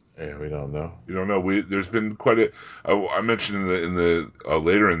 Yeah, we don't know. You don't know. There's been quite a. I mentioned in the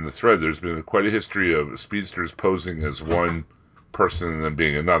later in the thread. There's been quite a history of speedsters posing as one person and then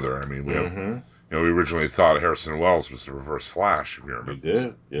being another. I mean, we have. We originally thought Harrison Wells was the Reverse Flash. If you remember. We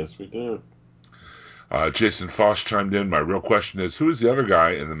did. Yes, we did. Jason Foss chimed in. My real question is, who is the other guy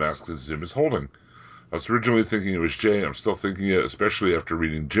in the mask that Zoom is holding? I was originally thinking it was Jay. I'm still thinking it, especially after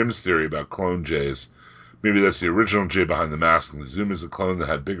reading Jim's theory about clone Jays. Maybe that's the original Jay behind the mask, and the Zoom is a clone that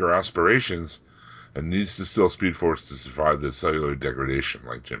had bigger aspirations and needs to steal Speed Force to survive the cellular degradation,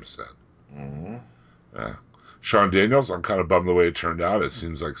 like Jim said. Yeah. Sean Daniels, I'm kind of bummed the way it turned out. It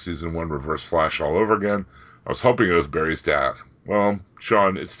seems like Season 1 Reverse Flash all over again. I was hoping it was Barry's dad. Well,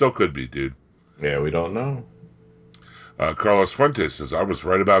 Sean, it still could be, dude. Yeah, we don't know. Carlos Fuentes says, I was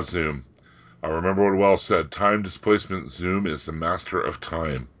right about Zoom. I remember what Wells said. Time displacement Zoom is the master of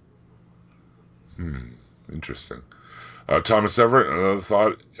time. Interesting. Thomas Everett, another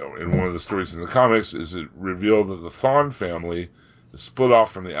thought in one of the stories in the comics is it revealed that the Thawne family is split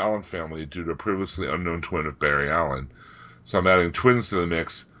off from the Allen family due to a previously unknown twin of Barry Allen. So I'm adding twins to the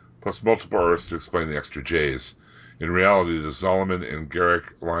mix, plus multiple Earths to explain the extra J's. In reality, the Zolomon and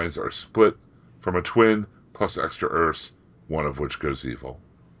Garrick lines are split from a twin plus extra Earths, one of which goes evil.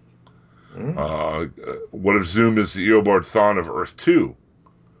 What if Zoom is the Eobard Thawne of Earth 2,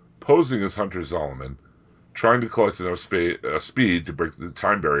 posing as Hunter Zolomon, trying to collect enough speed to break the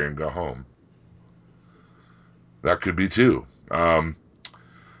time barrier and go home? That could be too.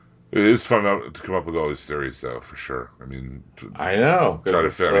 It is fun to come up with all these theories, though, for sure. I mean, I know. Try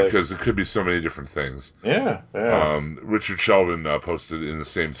to fit because it could be so many different things. Yeah. Richard Sheldon posted in the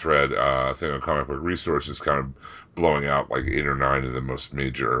same thread, thing on Comic Book Resources, kind of blowing out like 8 or 9 of the most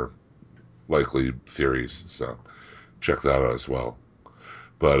major likely theories. So check that out as well.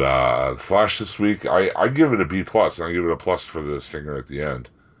 But Flash this week, I give it a B plus, and I give it a plus for the stinger at the end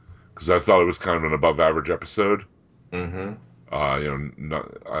because I thought it was kind of an above average episode. I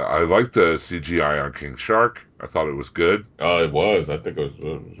liked the CGI on King Shark. I thought it was good. Oh, it was. I think it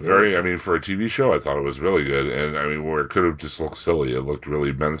was very. I mean, for a TV show, I thought it was really good. And I mean, where it could have just looked silly, it looked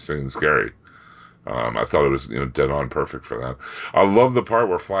really menacing and scary. I thought it was dead on perfect for that. I love the part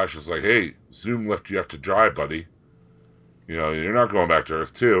where Flash is like, "Hey, Zoom left you out to dry, buddy. You're not going back to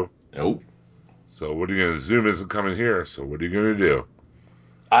Earth 2. Nope. So what are you gonna? Zoom isn't coming here. So what are you gonna do?"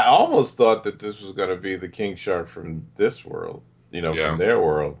 I almost thought that this was going to be the King Shark from this world, from their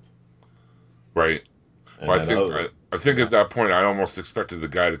world. Right. Well, I think at that point, I almost expected the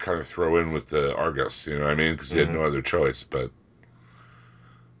guy to kind of throw in with the Argus, you know what I mean? Because he had no other choice, but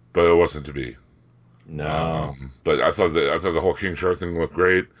it wasn't to be. No. But I thought the whole King Shark thing looked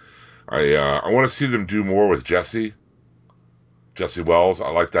great. I want to see them do more with Jessie Wells. I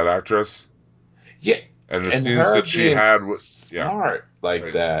like that actress. Yeah. And the scenes that she had with smart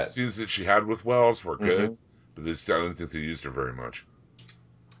that. The scenes that she had with Wells were good, but I don't think they used her very much.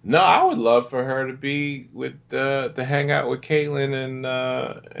 No, I would love for her to be with to hang out with Caitlin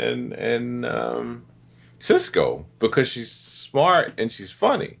and Cisco, because she's smart and she's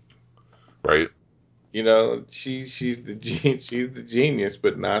funny. Right. She's the genius,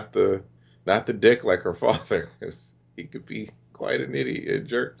 but not the dick like her father. He could be quite an idiot, a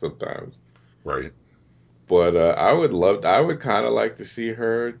jerk sometimes. Right. But I would kind of like to see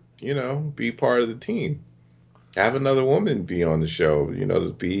her, be part of the team. Have another woman be on the show, to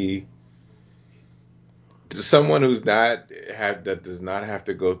be someone that does not have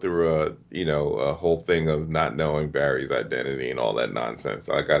to go through a whole thing of not knowing Barry's identity and all that nonsense.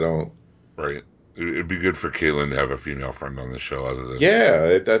 Like, I don't. Right. It'd be good for Caitlin to have a female friend on the show other than.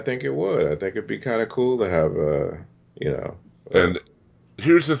 Yeah, I think it would. I think it'd be kind of cool to have And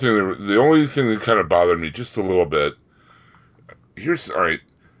here's the thing. The only thing that kind of bothered me just a little bit. All right,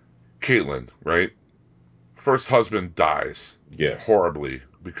 Caitlin, right? first husband dies Yes. horribly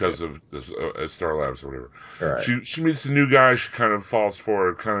because of this, Star Labs or whatever. Right. She meets a new guy. She kind of falls for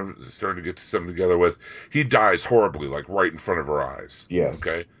it, kind of starting to get something together with. He dies horribly, like right in front of her eyes. Yes.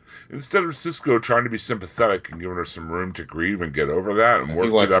 Okay. Instead of Cisco trying to be sympathetic and giving her some room to grieve and get over that and He work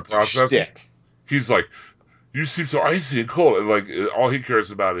through wants that to process, shtick. he's like, "You seem so icy and cold." And like, all he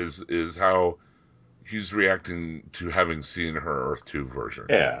cares about is how he's reacting to having seen her Earth 2 version.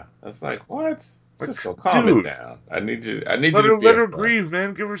 Yeah. That's like, what? Like, Cisco, calm it dude, down. I need you to be let a her friend. grieve,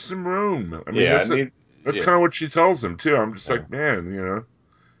 man. Give her some room. I mean, Yeah, that's kind of what she tells him too. I'm just Yeah. like, man,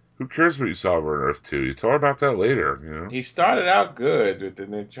 who cares what you saw of her on Earth 2? You tell her about that later. He started out good, but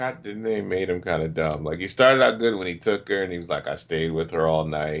then they made him kind of dumb. Like he started out good when he took her, and he was like, "I stayed with her all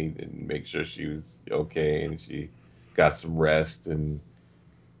night and make sure she was okay and she got some rest."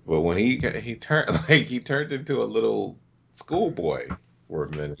 But when he turned he turned into a little schoolboy for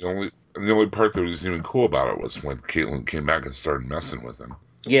a minute. The only part that was even cool about it was when Caitlin came back and started messing with him.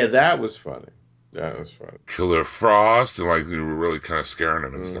 Yeah, that was funny. That was funny. Killer Frost, and like you were really kind of scaring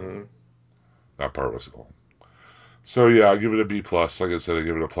him and stuff. Mm-hmm. That part was cool. So yeah, I give it a B plus. Like I said, I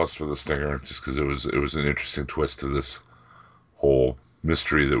give it a plus for the stinger, just because it was an interesting twist to this whole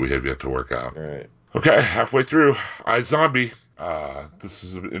mystery that we have yet to work out. All right. Okay, halfway through, iZombie. This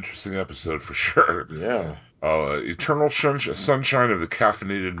is an interesting episode for sure. Yeah. Eternal Sunshine of the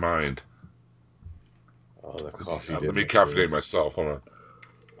Caffeinated Mind. Oh, the coffee Let did me look caffeinate good. myself. Hold on.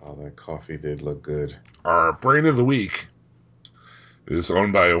 Oh, that coffee did look good. Our brain of the week is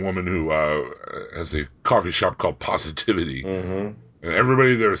owned by a woman who has a coffee shop called Positivity. Mm-hmm. And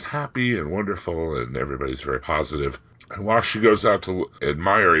everybody there is happy and wonderful, and everybody's very positive. And while she goes out to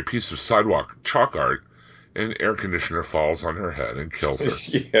admire a piece of sidewalk chalk art, an air conditioner falls on her head and kills her.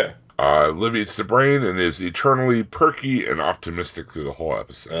 Yeah. Liv eats the brain and is eternally perky and optimistic through the whole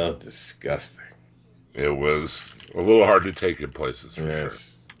episode. Oh, disgusting. It was a little hard to take in places, for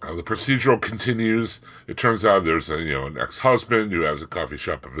Yes. sure. The procedural continues. It turns out there's an ex-husband who has a coffee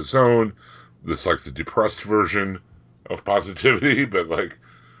shop of his own. This like the depressed version of Positivity, but like,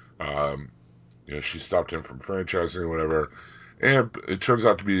 she stopped him from franchising or whatever. And it turns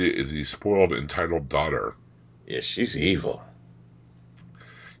out to be the spoiled, entitled daughter. Yeah, she's evil.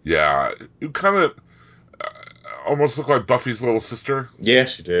 Yeah, you kind of almost look like Buffy's little sister. Yeah,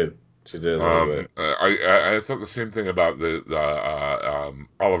 she did. She did a little bit. I thought the same thing about the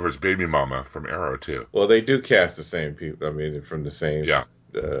Oliver's baby mama from Arrow too. Well, they do cast the same people. I mean, from the same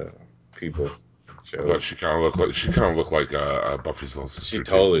people. I thought Shows. she kind of looked like Buffy's little sister. She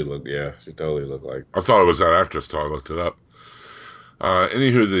totally looked. Yeah, she totally looked like. I thought it was that actress till I looked it up.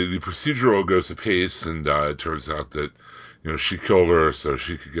 Anywho, the procedural goes apace, and it turns out that she killed her so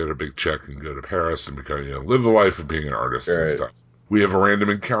she could get a big check and go to Paris and become live the life of being an artist and stuff. We have a random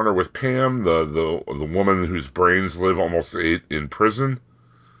encounter with Pam, the woman whose brains live almost 8 in prison,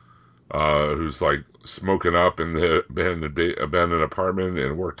 who's like smoking up in the abandoned apartment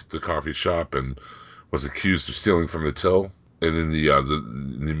and worked at the coffee shop and was accused of stealing from the till. And in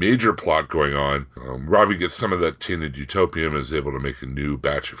the major plot going on, Ravi gets some of that tainted utopium and is able to make a new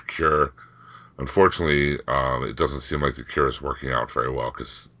batch of cure. Unfortunately, it doesn't seem like the cure is working out very well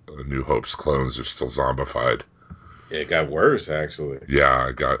because New Hope's clones are still zombified. Yeah, it got worse actually. Yeah,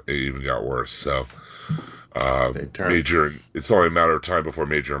 it even got worse. So Major, it's only a matter of time before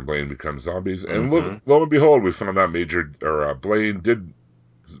Major and Blaine become zombies. And lo and behold, we found out Blaine did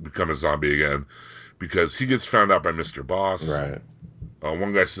become a zombie again because he gets found out by Mr. Boss. Right.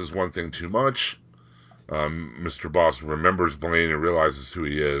 One guy says one thing too much. Mr. Boss remembers Blaine and realizes who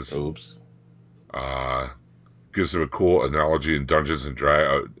he is. Oops. Gives him a cool analogy in Dungeons and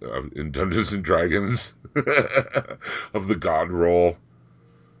Dragons of the God roll.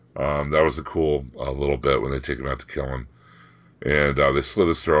 That was a cool little bit when they take him out to kill him. And they slit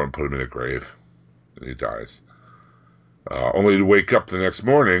his throat and put him in a grave. And he dies. Only to wake up the next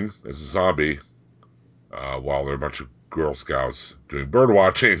morning as a zombie while there are a bunch of Girl Scouts doing bird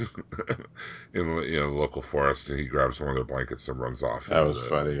watching in the local forest. And he grabs one of their blankets and runs off. That was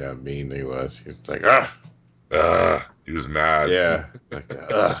funny how mean he was. He was like, he was mad. Yeah. Like,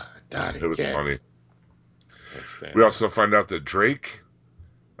 died It was funny. We it. also find out that Drake,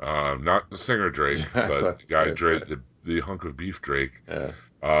 not the singer Drake, but the guy Drake, the hunk of beef Drake,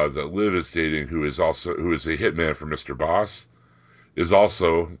 that Liv is dating, who is a hitman for Mr. Boss, is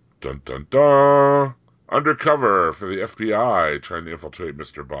also dun dun dun undercover for the FBI, trying to infiltrate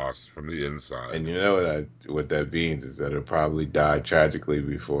Mr. Boss from the inside. And you know what that means is that he'll probably die tragically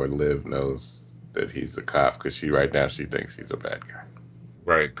before Liv knows that he's the cop, because right now she thinks he's a bad guy.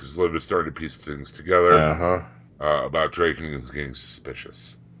 Right, because Liv is starting to piece things together about Drake and is getting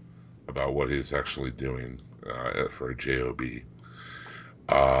suspicious about what he's actually doing for a job.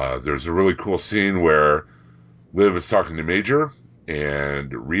 There's a really cool scene where Liv is talking to Major,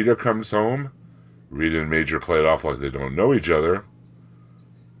 and Rita comes home. Rita and Major play it off like they don't know each other.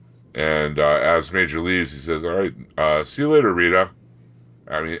 And as Major leaves, he says, "All right, see you later, Rita."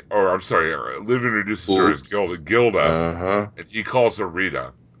 I'm sorry, Liv introduces her as Gilda, and he calls her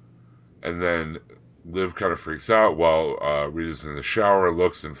Rita. And then Liv kind of freaks out while Rita's in the shower,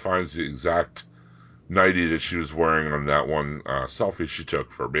 looks and finds the exact nightie that she was wearing on that one selfie she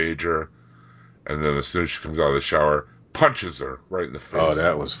took for Major. And then as soon as she comes out of the shower, punches her right in the face. Oh,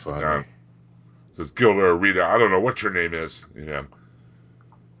 that was funny. Yeah. Says, "Gilda or Rita, I don't know what your name is."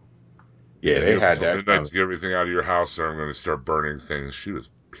 Yeah, they had that midnight to get everything out of your house, or I'm going to start burning things. She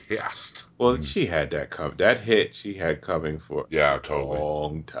was pissed. Well, she had that coming. That hit she had coming for a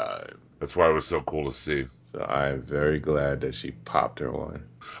long time. That's why it was so cool to see. So I am very glad that she popped her one.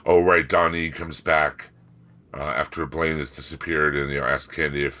 Oh, right. Donnie comes back after Blaine has disappeared, and asks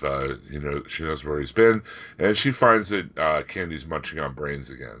Candy if she knows where he's been, and she finds that Candy's munching on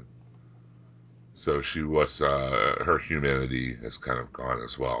brains again. So she was her humanity has kind of gone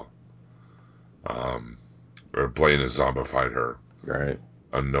as well. Or Blaine has zombified her, right?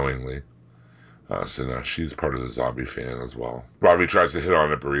 Unknowingly. So now she's part of the zombie fan as well. Robbie tries to hit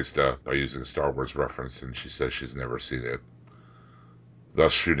on a barista by using a Star Wars reference, and she says she's never seen it,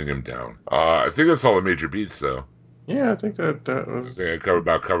 thus shooting him down. I think that's all the major beats, though. Yeah, I think that was... I think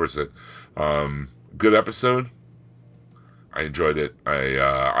it covers it. Good episode. I enjoyed it.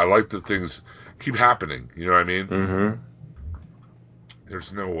 I like that things keep happening. You know what I mean? Mm-hmm.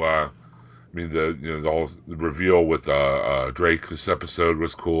 There's no... the whole reveal with Drake this episode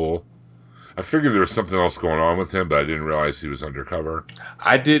was cool. I figured there was something else going on with him, but I didn't realize he was undercover.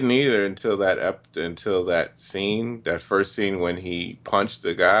 I didn't either until that scene, that first scene when he punched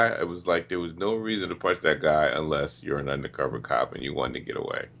the guy. It was like there was no reason to punch that guy unless you're an undercover cop and you wanted to get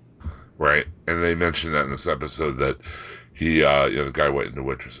away. Right, and they mentioned that in this episode that he, the guy went into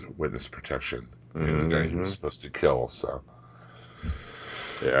witness protection. The guy he was supposed to kill. So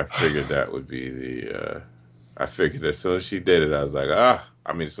yeah, I figured that would be the. I figured as soon as she did it, I was like,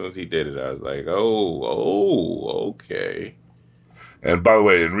 as soon as he did it, I was like, okay. And by the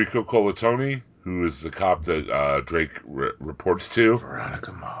way, Enrico Colatoni, who is the cop that Drake reports to,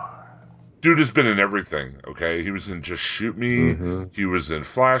 Veronica Mars. Dude has been in everything, okay? He was in Just Shoot Me. Mm-hmm. He was in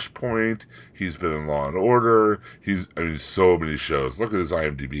Flashpoint. He's been in Law and Order. So many shows. Look at his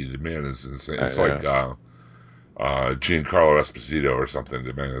IMDb. The man is insane. It's like Giancarlo Esposito or something.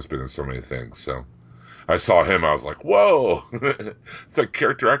 The man has been in so many things. So I saw him. I was like, whoa. It's like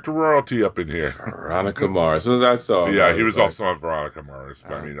character actor royalty up in here. Veronica Mars. As soon as I saw him, yeah, he was also on Veronica Mars.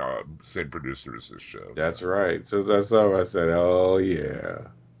 Same producer as this show. That's right. As soon as I saw him, I said, oh, yeah.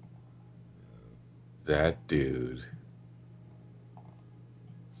 That dude.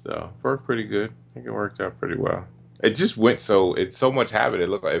 So, worked pretty good. I think it worked out pretty well. It just went it's so much happened.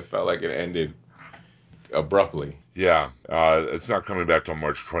 It felt like it ended abruptly. Yeah. It's not coming back till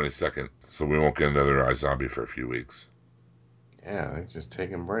March 22nd, so we won't get another iZombie for a few weeks. Yeah, they're just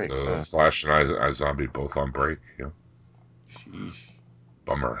taking breaks. So Flash and iZombie both on break. Yeah. Sheesh.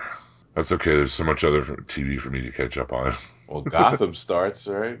 Bummer. That's okay. There's so much other TV for me to catch up on. Well, Gotham starts,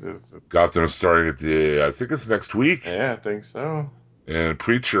 right? Gotham starting I think it's next week. Yeah, I think so. And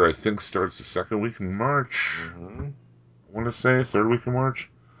Preacher, I think, starts the second week in March. Mm-hmm. I want to say third week in March.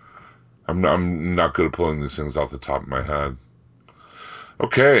 I'm not good at pulling these things off the top of my head.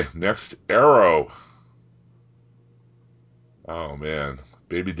 Okay, next, Arrow. Oh, man.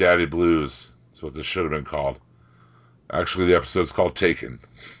 Baby Daddy Blues. That's what this should have been called. Actually, the episode's called Taken.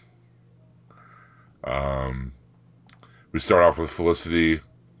 We start off with Felicity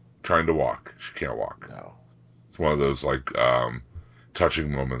trying to walk. She can't walk. No. It's one of those,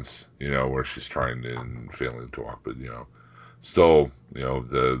 touching moments, where she's trying and failing to walk, but, still,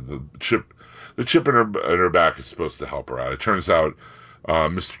 the chip in her back is supposed to help her out. It turns out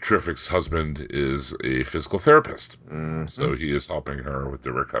Mr. Terrific's husband is a physical therapist, so he is helping her with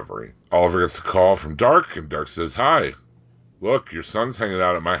the recovery. Oliver gets a call from Dark, and Dark says, "Hi, look, your son's hanging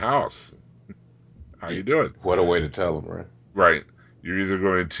out at my house. How you doing?" What a way to tell him, right? Right. You're either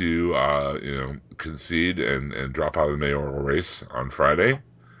going to, concede and drop out of the mayoral race on Friday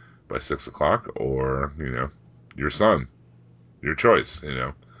by 6 o'clock, or, your son. Your choice,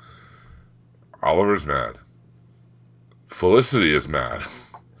 Oliver's mad. Felicity is mad.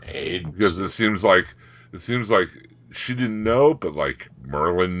 Because it seems like she didn't know, but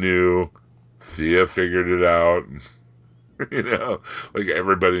Merlin knew. Thea figured it out.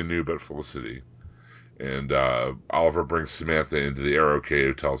 Everybody knew but Felicity. And Oliver brings Samantha into the Arrow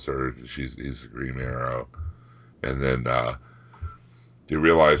Cave, tells her he's the Green Arrow. and then they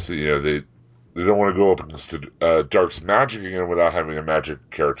realize that they don't want to go up against Dark's magic again without having a magic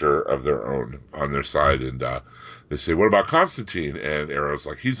character of their own on their side, and they say, "What about Constantine?" And Arrow's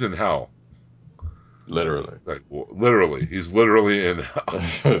like, "He's in hell." Literally. Like, well, literally, he's literally in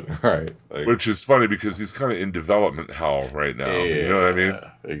hell. Right. Like, Which is funny because he's kind of in development hell right now. yeah, You know what I mean?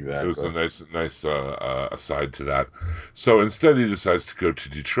 Exactly. It was a nice aside to that. So instead, he decides to go to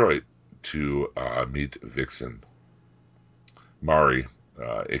Detroit to meet Vixen, Mari,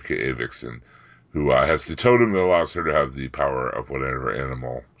 aka Vixen, who has the totem that allows her to have the power of whatever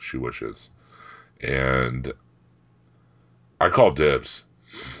animal she wishes. And I call dibs.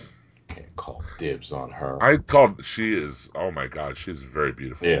 Can't call dibs on her. She is, oh my God, she's very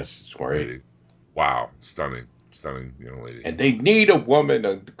beautiful. Yeah, she's great. Lady. Wow, stunning young lady. And they need a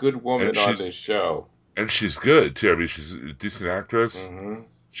good woman on this show. And she's good too. I mean, she's a decent actress.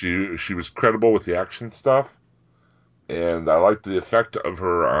 Mm-hmm. She was credible with the action stuff, and I liked the effect of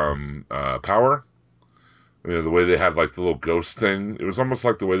her power. The way they had like the little ghost thing. It was almost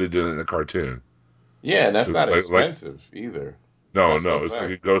like the way they did it in the cartoon. Yeah, and that's not like, expensive either. No, it's like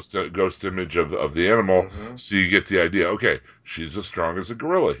a ghost image of the animal, so you get the idea. Okay, she's as strong as a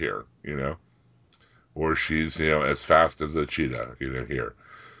gorilla here, or she's as fast as a cheetah, here.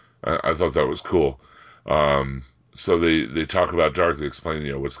 I thought that was cool. So they talk about Dark. They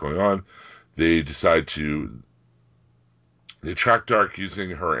explain what's going on. They decide they track Dark using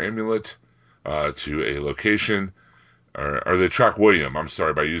her amulet to a location, or they track William. I'm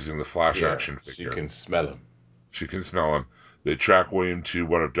sorry, by using the flash action figure. She can smell him. She can smell him. They track William to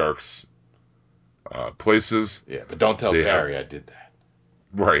one of Dark's places. Yeah, but don't tell Barry I did that.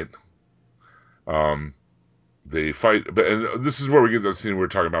 Right. They fight, and this is where we get that scene we were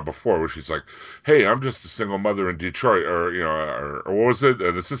talking about before, where she's like, "Hey, I'm just a single mother in Detroit, or what was it?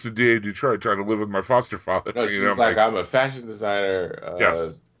 An assistant DA in Detroit trying to live with my foster father." No, she's like, "I'm a fashion designer."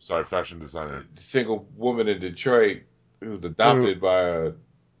 Yes, sorry, fashion designer. Single woman in Detroit who's adopted by a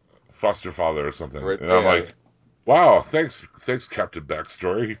foster father or something. Right, and I'm like, "Wow, thanks, Captain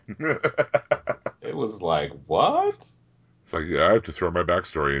Backstory." It was like, what? It's like, yeah, I have to throw my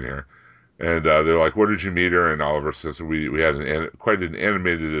backstory in here. And they're like, "Where did you meet her?" And Oliver says, "We had quite an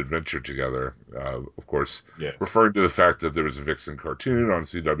animated adventure together." Of course, referring to the fact that there was a Vixen cartoon on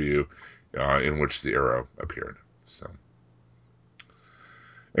CW in which the Arrow appeared. So,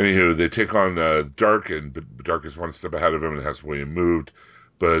 anywho, they take on Dark, and Dark is one step ahead of him and has William moved,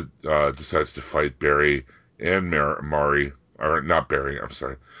 but decides to fight Barry and Mari, or not Barry. I'm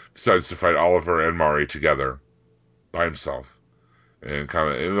sorry. Decides to fight Oliver and Mari together by himself. And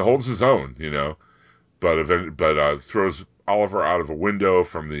holds his own, but throws Oliver out of a window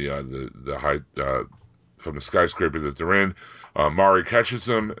from the height from the skyscraper that they're in. Mari catches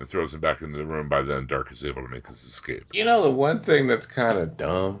him and throws him back into the room. By then, Dark is able to make his escape. The one thing that's kind of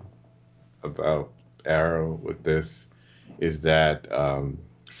dumb about Arrow with this is that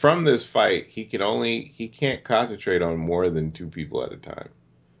from this fight, he can't concentrate on more than 2 people at a time,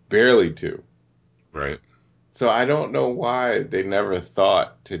 barely 2. Right. So I don't know why they never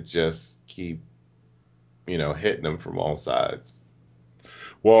thought to just keep, hitting them from all sides.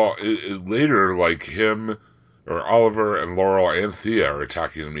 Well, later, like him or Oliver and Laurel and Thea are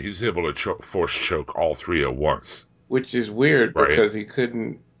attacking him. He's able to force choke all 3 at once. Which is weird because he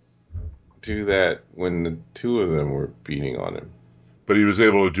couldn't do that when the 2 of them were beating on him. But he was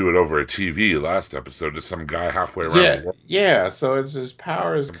able to do it over a TV last episode to some guy halfway around the world. Yeah, so it's his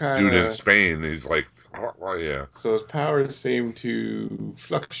powers kind of... Dude in Spain, he's like, oh, yeah. So his powers seem to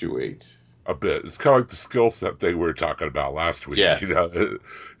fluctuate. A bit. It's kind of like the skill set thing we were talking about last week. Yes.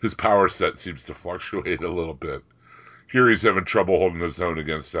 His power set seems to fluctuate a little bit. Here he's having trouble holding his own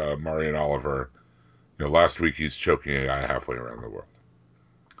against Mari and Oliver. Last week he's choking a guy halfway around the world.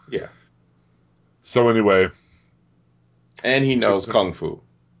 Yeah. So anyway. And he knows Kung Fu.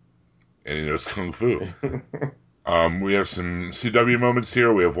 We have some CW moments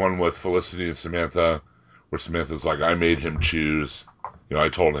here. We have one with Felicity and Samantha, where Samantha's like, "I made him choose." I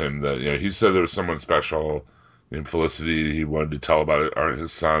told him that, he said there was someone special named Felicity he wanted to tell about it, or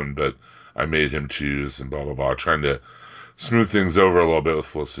his son, but I made him choose, and blah, blah, blah, trying to smooth things over a little bit with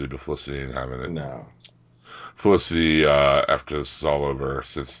Felicity, but Felicity ain't having it. No. Felicity, after this is all over,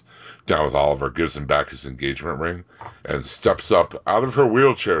 sits down with Oliver, gives him back his engagement ring, and steps up out of her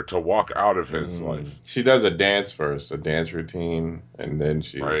wheelchair to walk out of his life. She does a dance first, a dance routine, and then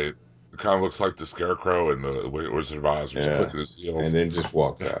she... Right. It kind of looks like the Scarecrow in the Wizard of Oz, who's clicking his heels. And then just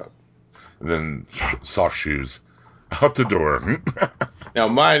walks out. And then soft shoes. Out the door. Now,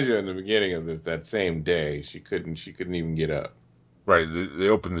 mind you, in the beginning of that same day, she couldn't even get up. Right. They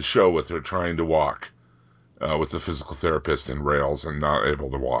opened the show with her trying to walk. with the physical therapist in rails and not able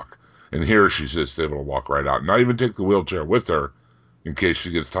to walk. And here she's just able to walk right out, not even take the wheelchair with her in case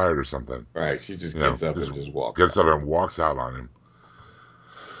she gets tired or something. Right. She just You know, gets up and just walks gets out. up and walks out on him.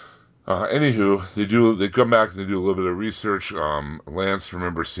 Anywho, they come back and they do a little bit of research. Lance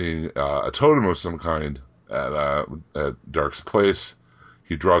remembers seeing a totem of some kind at Dark's place.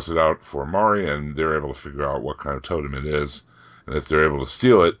 He draws it out for Mari, and they're able to figure out what kind of totem it is. And if they're able to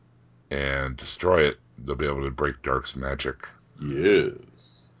steal it and destroy it, they'll be able to break Dark's magic. Yes.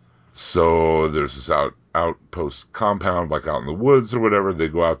 So there's this outpost compound, like out in the woods or whatever. They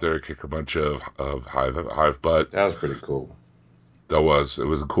go out there, kick a bunch of hive butt. That was pretty cool. It was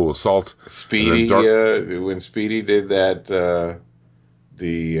a cool assault. Speedy, when Speedy did that, I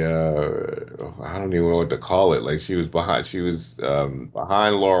don't even know what to call it. Like she was behind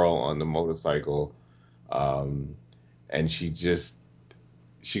Laurel on the motorcycle, and she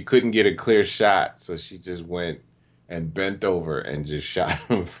couldn't get a clear shot, so she just went and bent over and just shot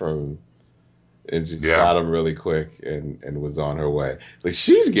him shot him really quick and was on her way. Like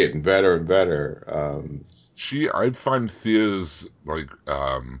she's getting better and better. I'd find Thea's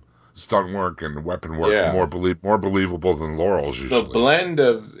stunt work and weapon work more believable than Laurel's usually. The blend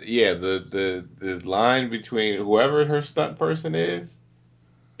of the line between whoever her stunt person is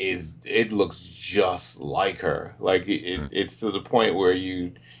it looks just like her. Like it's to the point where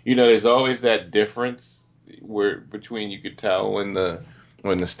there's always that difference where between you could tell when the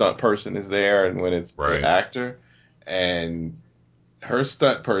stunt person is there and when it's the actor, and her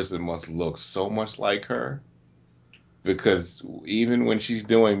stunt person must look so much like her. Because even when she's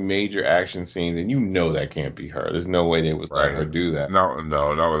doing major action scenes, and that can't be her. There's no way they would let her do that. No,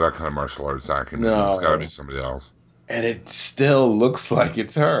 not with that kind of martial arts acumen. No. It's got to be somebody else. And it still looks like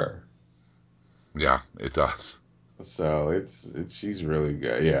it's her. Yeah, it does. So she's really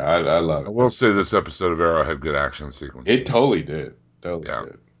good. Yeah, I love it. I will say this episode of Arrow had good action sequences. It totally did.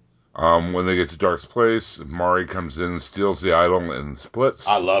 Did. When they get to Dark's place, Mari comes in, steals the idol, and splits.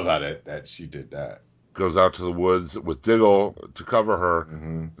 I love how that she did that. Goes out to the woods with Diggle to cover her,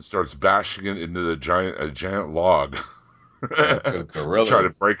 and starts bashing it into a giant log. Because gorillas try to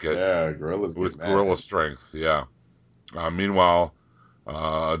break it. Yeah, gorillas with gorilla strength. Yeah. Meanwhile,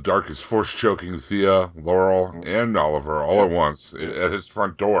 Dark is force choking Thea, Laurel, and Oliver all at once at his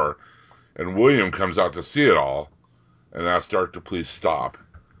front door, and William comes out to see it all and asks Dark to please stop.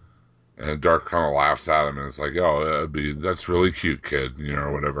 And Dark kind of laughs at him and is like, "Oh, that's really cute, kid,"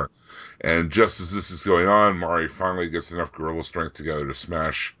 or whatever. And just as this is going on, Mari finally gets enough gorilla strength together to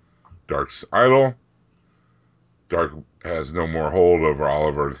smash Dark's idol. Dark has no more hold over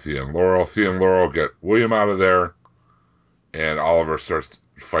Oliver, Thea, and Laurel. Thea and Laurel get William out of there, and Oliver starts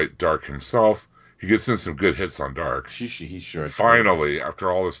to fight Dark himself. He gets in some good hits on Dark. He sure finally, does.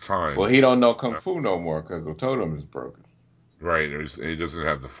 after all this time. Well, he don't know Kung Fu no more because the totem is broken. Right, he doesn't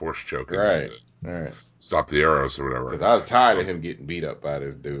have the force choking. Right. Stop the arrows or whatever. Because I was tired of him getting beat up by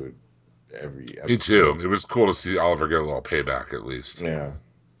this dude every episode. Me too. It was cool to see Oliver get a little payback at least. Yeah.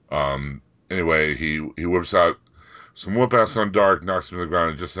 Anyway, he whips out some whoop-ass on Dark, knocks him to the ground,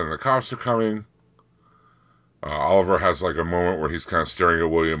 and just then the cops are coming. Oliver has like a moment where he's kind of staring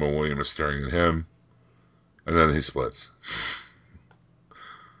at William, and William is staring at him. And then he splits.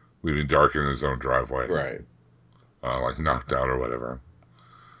 Leaving Dark in his own driveway. Right. Like knocked out or whatever.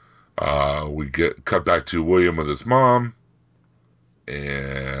 We get cut back to William with his mom.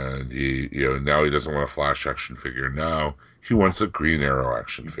 And he now he doesn't want a Flash action figure. Now he wants a Green Arrow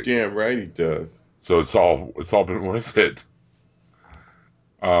action figure. Damn right he does. So it's all been worth it.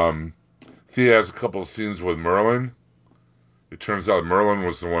 Thea has a couple of scenes with Merlin. It turns out Merlin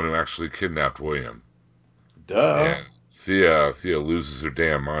was the one who actually kidnapped William. Duh. And Thea loses her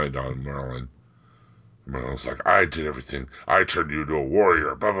damn mind on Merlin. Merlin's like, I did everything. I turned you into a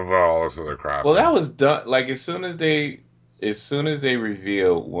warrior. Blah blah blah. All this other crap. Well, that was done. Like as soon as they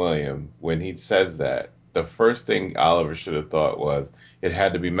reveal William, when he says that, the first thing Oliver should have thought was it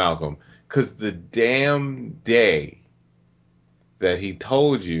had to be Malcolm, because the damn day that he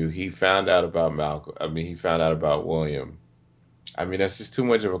told you he found out about Malcolm. I mean, he found out about William. I mean, that's just too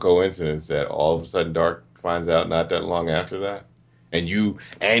much of a coincidence that all of a sudden Dark finds out not that long after that. And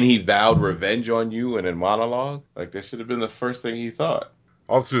he vowed revenge on you in a monologue. Like that should have been the first thing he thought.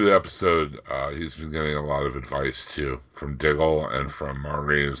 All through the episode, he's been getting a lot of advice too from Diggle and from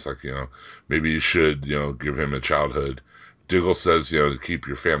Mari. It's like, maybe you should, give him a childhood. Diggle says, to keep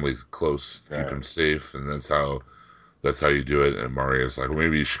your family close, keep him safe, and that's how you do it. And Mari is like, well,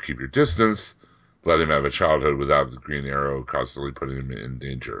 maybe you should keep your distance, let him have a childhood without the Green Arrow constantly putting him in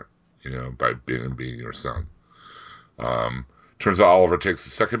danger, by being your son. Turns out Oliver takes the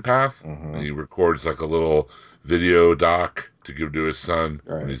second path, Mhm. and he records like a little video doc to give to his son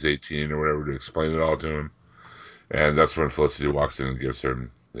when Right. he's 18 or whatever to explain it all to him. And that's when Felicity walks in and gives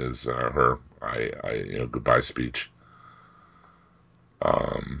him her goodbye speech.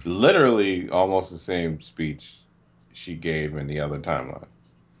 Literally almost the same speech she gave in the other timeline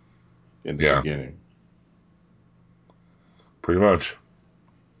in the Yeah. beginning. Pretty much.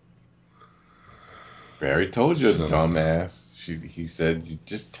 Barry told you, So- dumbass. He said, you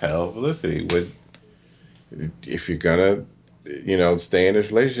just tell Felicity. If you're gonna, stay in this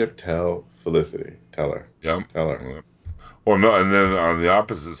relationship, tell Felicity. Tell her. Yep. Tell her. Yep. Well, no, and then on the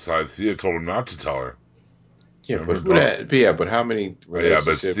opposite side, Thea told him not to tell her. Yeah, Remember but who Dawn? that? Yeah, but how many Yeah, but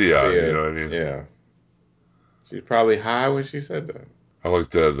relationships? Thea, Thea, you know what I mean? Yeah, she's probably high when she said that. I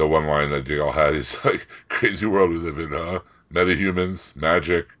like the one line that Diggle had. He's like, crazy world we live in, huh? Metahumans,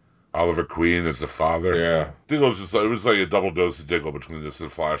 magic, Oliver Queen is the father. Yeah. Diggle it was like a double dose of Diggle between this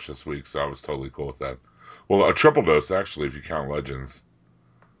and Flash this week, so I was totally cool with that. Well, a triple dose, actually, if you count Legends.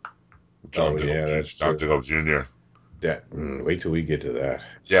 John that's Diggle true. Jr. Wait till we get to that.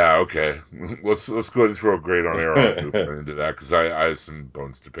 Yeah, okay. Let's go ahead and throw a grade on air on into that, because I have some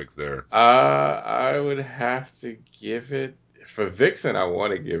bones to pick there. I would have to give it for Vixen. I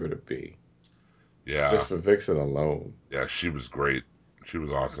want to give it a B. Yeah. Just for Vixen alone. Yeah, she was great. She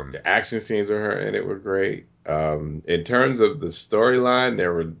was awesome. The action scenes with her in it were great. In terms of the storyline,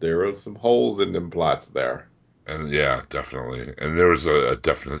 there were some holes in them plots there. And yeah, definitely. And there was a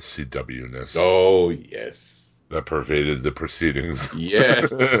definite CW-ness. Oh, yes. That pervaded the proceedings.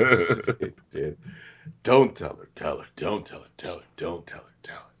 Yes, it did. Don't tell her, tell her, don't tell her, tell her, don't tell her,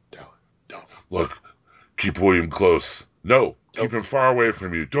 tell her, tell her, don't. Look, keep William close. No, Don't. keep him far away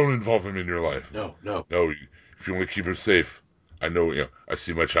from you. Don't involve him in your life. No. No, if you want to keep him safe. I know, I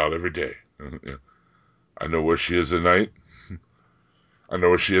see my child every day. I know where she is at night. I know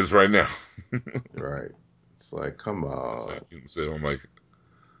where she is right now. Right. It's like, come on. So I'm like,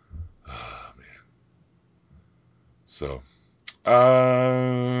 oh, man. So,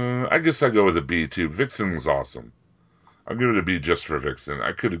 I guess I go with a B too. Vixen was awesome. I'll give it a B just for Vixen.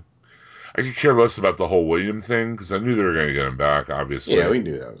 I could care less about the whole William thing because I knew they were going to get him back, obviously. Yeah, we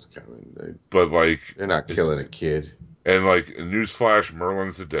knew that was coming. But like, They're not killing a kid. And like, newsflash,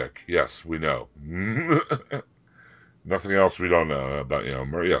 Merlin's a dick. Yes, we know. Nothing else we don't know about,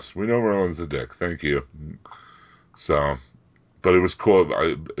 yes, we know Merlin's a dick. Thank you. So, but it was cool.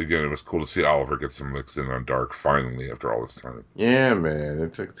 It was cool to see Oliver get some licks in on Dark finally after all this time. Yeah, man,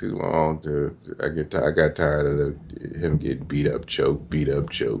 it took too long I got tired of him getting beat up, choke.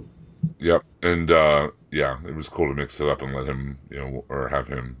 Yep, and it was cool to mix it up and let him, or have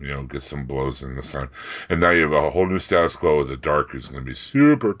him, get some blows in this time. And now you have a whole new status quo with the Dark, who's going to be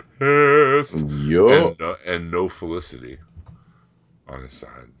super pissed. Yup. And no Felicity on his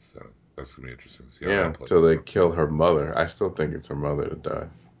side, so that's going to be interesting to see how that plays. So they kill her mother. I still think it's her mother that died.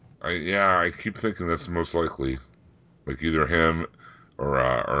 I keep thinking that's most likely, like either him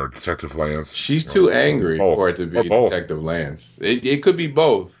or Detective Lance. She's too angry for it to be both. Detective Lance. It could be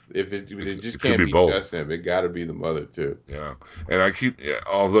both. If it just it can't could be both. just him. It got to be the mother too. Yeah, and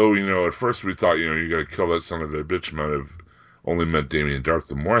although at first we thought you got to kill that son of a bitch might have only meant Damien Dark.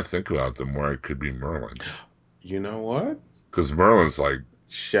 The more I think about it, the more it could be Merlin. You know what? Because Merlin's like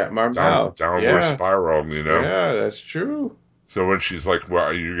shut my mouth. Downward spiral. Yeah, that's true. So when she's like,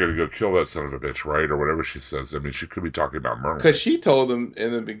 well, you're going to go kill that son of a bitch, right? Or whatever she says. I mean, she could be talking about Merlin. Because she told him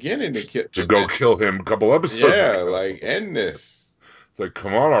in the beginning to go kill him a couple episodes ago. Like, end this. It's like,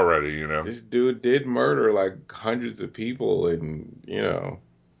 come on already, This dude did murder, like, hundreds of people and,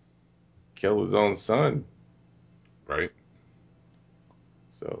 kill his own son. Right.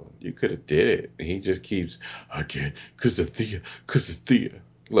 So you could have did it. He just keeps, I can't, because of Thea.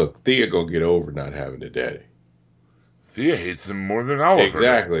 Look, Thea gonna get over not having a daddy. Thea hates him more than Oliver.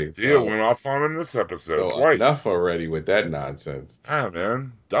 Exactly. Does. Thea went off on him this episode twice. Enough already with that nonsense. Ah,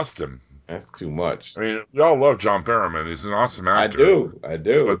 man. Dust him. That's too much. I mean, we all love John Barrowman. He's an awesome actor. I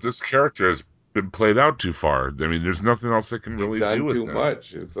do. But this character has been played out too far. I mean, there's nothing else they can really do with him. He's done too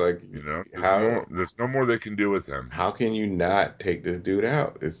much. It's like, there's no more they can do with him. How can you not take this dude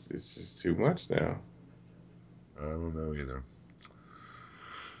out? It's just too much now. I don't know either.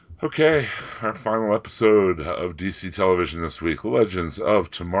 Okay, our final episode of DC television this week, Legends of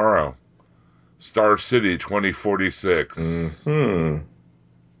Tomorrow, Star City 2046. Mm-hmm.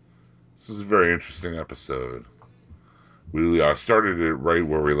 This is a very interesting episode. We started it right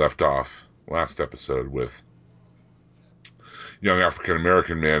where we left off last episode with young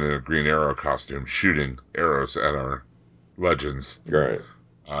African-American man in a Green Arrow costume shooting arrows at our legends. Right.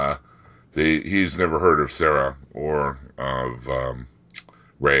 he's never heard of Sarah or of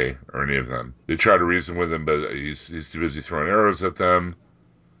Ray or any of them. They try to reason with him, but he's too busy throwing arrows at them.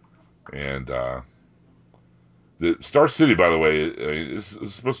 And the Star City, by the way, is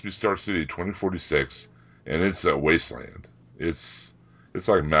supposed to be Star City 2046, and it's a wasteland. It's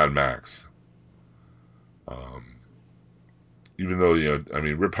like Mad Max. Even though,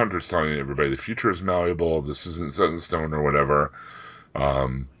 Rip Hunter's telling everybody the future is malleable, this isn't set in stone or whatever.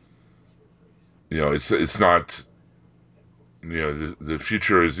 It's not. The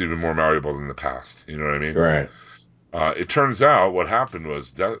future is even more malleable than the past. You know what I mean? Right. It turns out what happened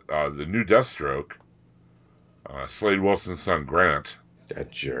was the new Deathstroke, Slade Wilson's son Grant. That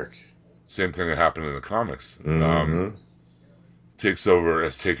jerk. Same thing that happened in the comics. Mm-hmm.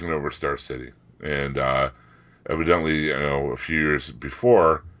 Has taken over Star City, and evidently, a few years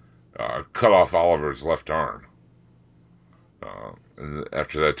before, cut off Oliver's left arm. And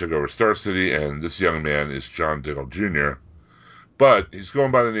after that, took over Star City, and this young man is John Diggle Jr. But he's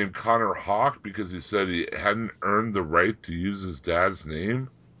going by the name Connor Hawk because he said he hadn't earned the right to use his dad's name.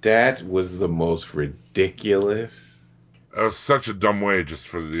 That was the most ridiculous. That was such a dumb way just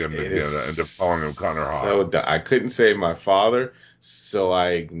for them to end up calling him Connor Hawk. I couldn't say my father, so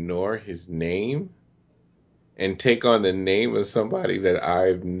I ignore his name and take on the name of somebody that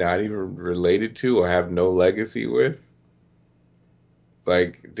I'm not even related to or have no legacy with.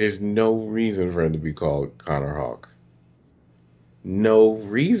 Like, there's no reason for him to be called Connor Hawk. No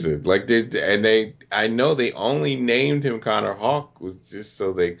reason. I know they only named him Connor Hawk was just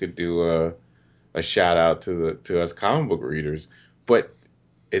so they could do a shout out to us comic book readers, but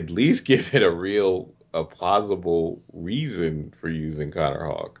at least give it a plausible reason for using Connor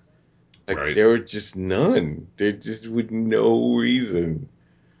Hawk. Right. There were just none. There just was no reason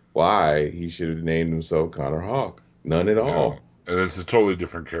why he should have named himself Connor Hawk. None at all. And it's a totally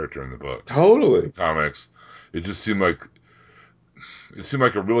different character in the books. Totally. In the comics. It just seemed like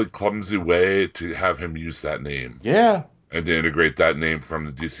a really clumsy way to have him use that name. Yeah. And to integrate that name from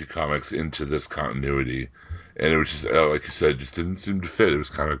the DC Comics into this continuity. And it was just, like you said, just didn't seem to fit. It was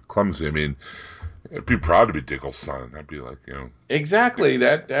kind of clumsy. I mean, I'd be proud to be Diggle's son. I'd be like, Exactly.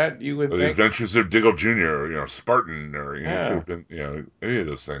 That you would The think. Adventures of Diggle Jr., or, Spartan, or, Yeah. It could have been, any of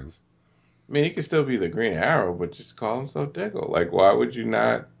those things. I mean, he could still be the Green Arrow, but just call himself Diggle. Like, why would you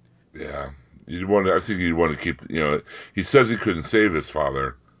not? Yeah. I think you'd want to keep, he says he couldn't save his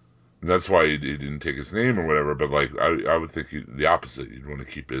father. And that's why he didn't take his name or whatever. But, I would think the opposite. You'd want to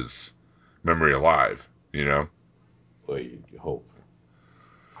keep his memory alive, Well, you hope.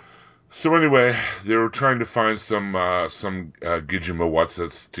 So anyway, they were trying to find some Gijima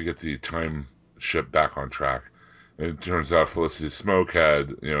Watsits to get the time ship back on track. And it turns out Felicity Smoke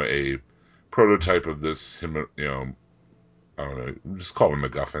had, a prototype of this, I don't know, just call it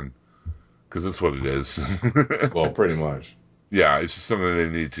MacGuffin. Because that's what it is. Well, pretty much. Yeah, it's just something they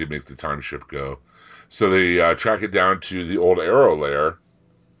need to make the time ship go. So they track it down to the old Arrow lair.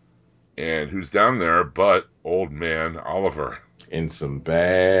 And who's down there but old man Oliver. In some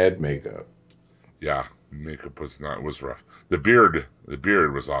bad makeup. Yeah, makeup was rough. The beard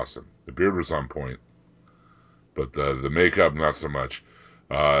was awesome. The beard was on point. But the makeup, not so much.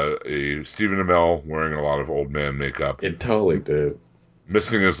 A Stephen Amell wearing a lot of old man makeup. It totally did.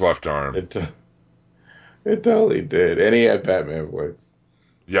 Missing his left arm. It totally did. And he had Batman voice.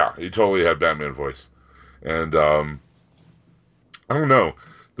 Yeah, he totally had Batman voice. And I don't know.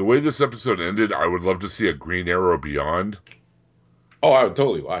 The way this episode ended, I would love to see a Green Arrow Beyond. Oh, I would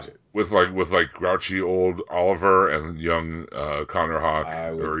totally watch it. With grouchy old Oliver and young Connor Hawk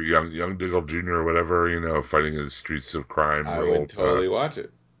or young Diggle Jr. or whatever, fighting in the streets of crime. I would totally watch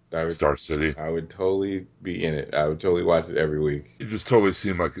it. Star City. I would totally be in it. I would totally watch it every week. It just totally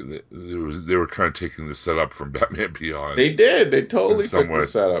seemed like they were kind of taking the setup from Batman Beyond. They did. They totally took the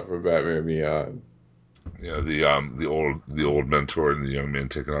setup from Batman Beyond. Yeah, the old mentor and the young man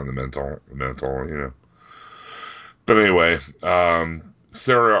taking on the mental. But anyway,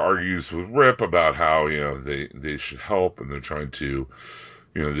 Sarah argues with Rip about how they should help, and they're trying to,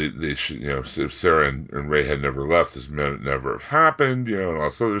 they should, if Sarah and Ray had never left, this might never have happened, and all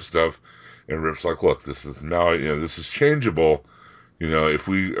this other stuff. And Rip's like, look, this is now, this is changeable. If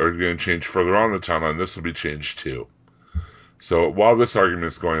we are going to change further on the timeline, this will be changed too. So while this argument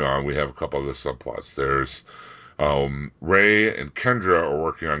is going on, we have a couple other subplots. There's Ray and Kendra are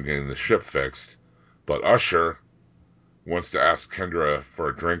working on getting the ship fixed, but Usher wants to ask Kendra for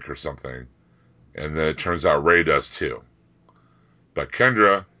a drink or something, and then it turns out Ray does too. But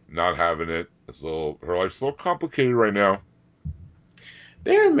Kendra not having it. Her life's a little complicated right now.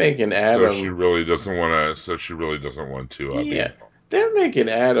 They're making Adam. So she really doesn't want to. Be involved. They're making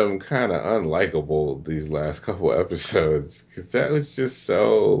Adam kind of unlikable these last couple episodes because that was just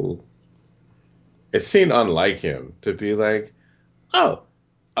so. It seemed unlike him to be like, oh,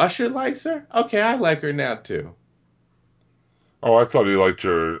 Usher likes her? Okay, I like her now too. Oh, I thought he liked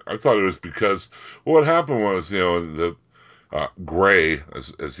her. I thought it was because what happened was, the Gray,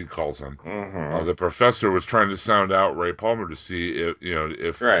 as he calls him, Mm-hmm. the professor was trying to sound out Ray Palmer to see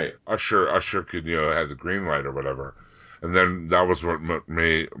if Right. Usher could have the green light or whatever, and then that was what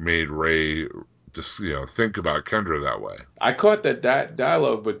made Ray just think about Kendra that way. I caught that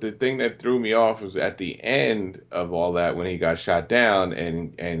dialogue, but the thing that threw me off was at the end of all that when he got shot down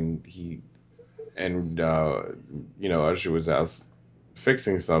and Usher was out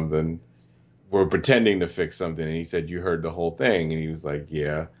fixing something, were pretending to fix something, and he said, "You heard the whole thing," and he was like,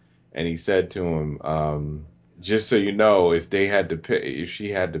 "Yeah," and he said to him, "Just so you know, if she had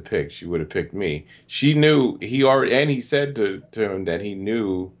to pick, she would have picked me." She knew he already, and he said to him that he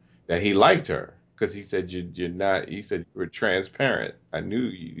knew that he liked her because he said you're not. He said you were transparent. I knew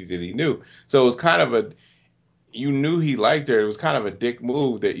that he knew. So it was kind of a you knew he liked her. It was kind of a dick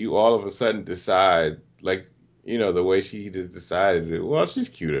move that you all of a sudden decide like the way she just decided. Well, she's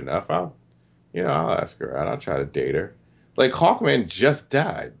cute enough. I'll ask her out. I'll try to date her. Like Hawkman just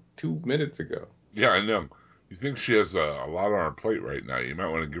died 2 minutes ago. Yeah, I know. You think she has a lot on her plate right now? You might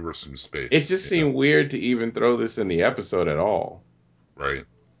want to give her some It space. just seemed weird to even throw this in the episode at all. Right.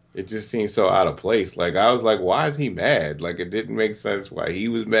 It just seemed so out of place. Like I was like, why is he mad? Like it didn't make sense why he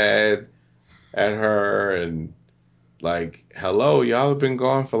was mad at her and like, hello, y'all have been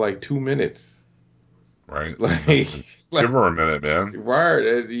gone for like 2 minutes. Right. Like, Give like her a minute, man.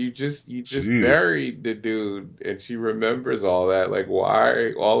 word. You just Jeez. buried the dude and she remembers all that. Like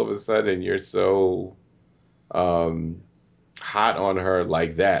why all of a sudden you're so um hot on her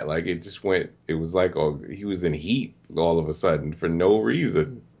like that. Like it was like he was in heat all of a sudden for no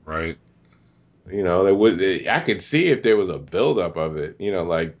reason. Right. I could see if there was a buildup of it,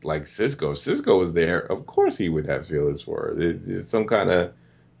 like Cisco. If Cisco was there, of course he would have feelings for her. It's some kind of,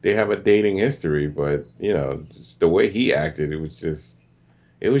 they have a dating history, but just the way he acted, it was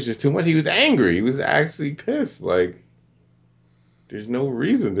just too much. He was angry. He was actually pissed. Like, there's no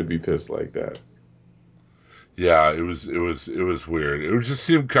reason to be pissed like that. Yeah, it was weird. It just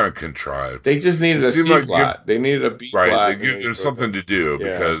seemed kind of contrived. They just It needed a seemed C like plot. They needed a B right. They plot, give there's something to do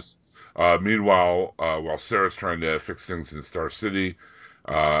yeah. because meanwhile, while Sarah's trying to fix things in Star City,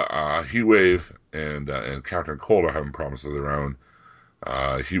 Heatwave and Captain Cold are having problems of their own.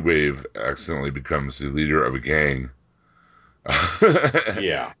 Heatwave accidentally becomes the leader of a gang,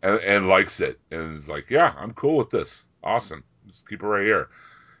 Yeah. and likes it, and is like, "Yeah, I'm cool with this. Awesome. Just keep it right here."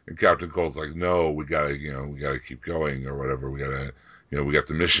 And Captain Cold's like, "No, we gotta keep going or whatever. We got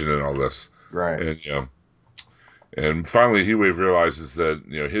the mission and all this." Right. And finally, Heatwave realizes that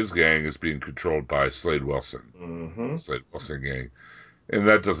his gang is being controlled by Slade Wilson, Mm-hmm. Slade Wilson gang, and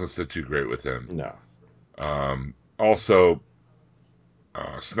that doesn't sit too great with him. No. Also,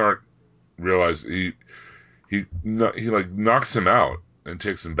 Snart realizes he like knocks him out and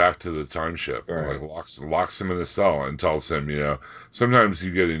takes him back to the time ship, Right. like locks him in a cell and tells him, sometimes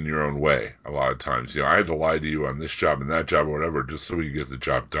you get in your own way. A lot of times, I had to lie to you on this job and that job or whatever, just so we get the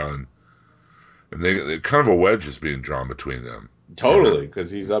job done. And they kind of a wedge is being drawn between them. Totally, because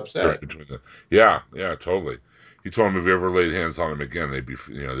he's upset. Between them. Yeah, yeah, totally. He told him if he ever laid hands on him again, they'd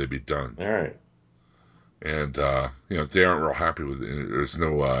be done. All right. And they aren't real happy with it. There's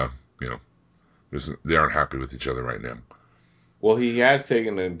no they aren't happy with each other right now. Well, he has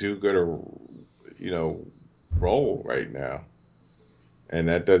taken a do-gooder, you know, role right now, and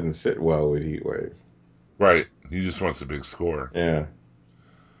that doesn't sit well with Heatwave. Right. He just wants a big score. Yeah.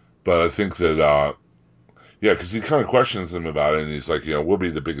 But I think that yeah, because he kind of questions him about it, and he's like, we'll be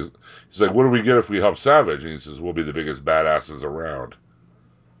the biggest. He's like, what do we get if we help Savage? And he says, we'll be the biggest badasses around.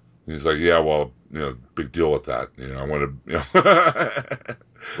 And he's like, yeah, well, big deal with that. I want to,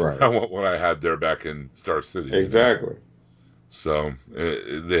 Right. I want what I had there back in Star City. Exactly. So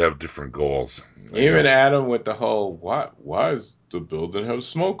they have different goals, I Even guess. Adam with the whole, what? Why does the building have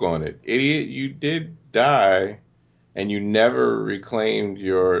smoke on it? Idiot, you did die, and you never reclaimed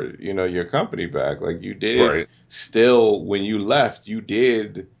your company back. Like you did Right. still when you left, you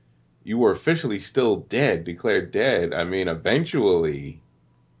were officially still dead, declared dead. I mean, eventually,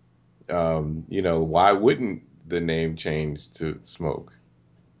 why wouldn't the name change to Smoke?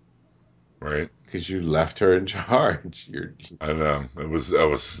 Right. Because you left her in charge. I know. That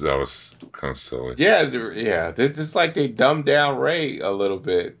was kind of silly. Yeah, yeah. It's like they dumbed down Ray a little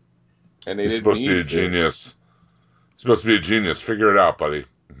bit, and they He's didn't supposed to be a need to. genius. He's supposed to be a genius. Figure it out, buddy.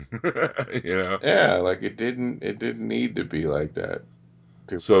 You know. Yeah, like it didn't need to be like that.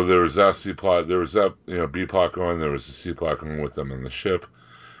 So there was that C plot, there was that B plot going, there was the C plot going with them on the ship.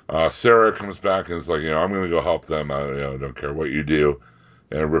 Sarah comes back and is like, I'm going to go help them. I don't care what you do.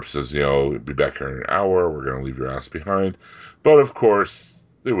 And Rip says, be back here in an hour. We're going to leave your ass behind. But of course,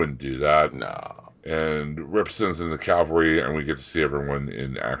 they wouldn't do that. No. And Rip sends in the cavalry, and we get to see everyone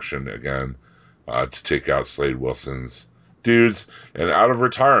in action again to take out Slade Wilson's dudes. And out of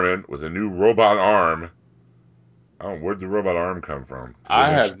retirement with a new robot arm. Oh, where'd the robot arm come from?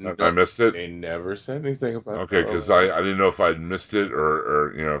 I missed it. They never said anything about. Okay, because I didn't know if I'd missed it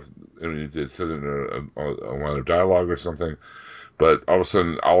or if they said it in a line of dialogue or something. But all of a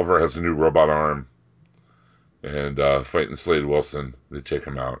sudden, Oliver has a new robot arm, and fighting Slade Wilson, they take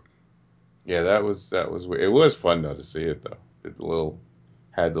him out. Yeah, that was weird. It was fun though to see it though.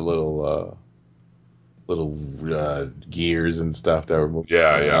 Had the little gears and stuff that were moving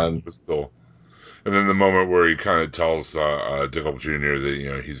around. It was cool. And then the moment where he kind of tells Dickup Jr.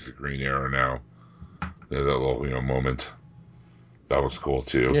 that he's the Green Arrow now. That little moment. That was cool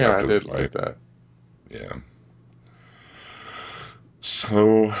too. Yeah, I did like that. Yeah.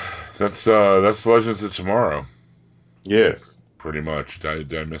 So that's Legends of Tomorrow. Yes. Pretty much.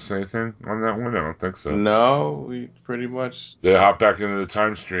 Did I miss anything on that one? I don't think so. No, we pretty much. They hopped back into the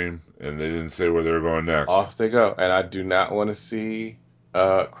time stream, and they didn't say where they were going next. Off they go, and I do not want to see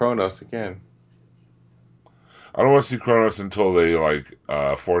Kronos again. I don't want to see Kronos until they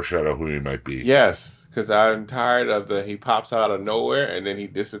foreshadow who he might be. Yes, because I'm tired of he pops out of nowhere and then he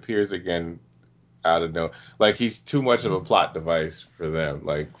disappears again out of nowhere. Like he's too much of a plot device for them.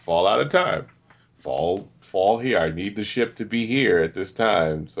 Like fall out of time, fall here. I need the ship to be here at this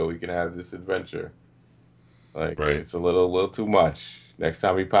time so we can have this adventure. Like It's a little too much. Next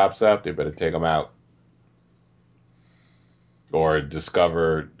time he pops up, they better take him out or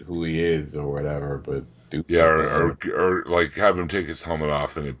discover who he is or whatever. But do or like have him take his helmet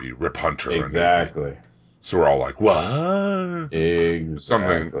off and it'd be Rip Hunter. Exactly. Underneath. So we're all like, what? Exactly.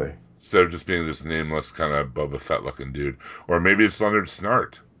 Something instead of just being this nameless kind of Boba Fett looking dude, or maybe it's Leonard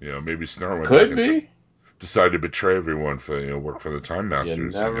Snart. Maybe Snart went could be. Decided to betray everyone for work for the Time Masters.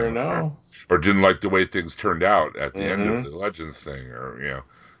 You never know. Or didn't like the way things turned out at the end of the Legends thing, or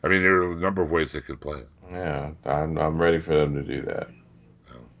I mean, there are a number of ways they could play it. Yeah, I'm ready for them to do that.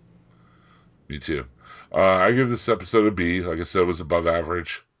 Oh. Me too. I give this episode a B. Like I said, it was above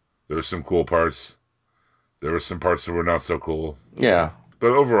average. There were some cool parts. There were some parts that were not so cool. Yeah.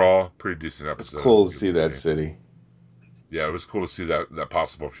 But overall, pretty decent episode. It's cool to see that city. Yeah, it was cool to see that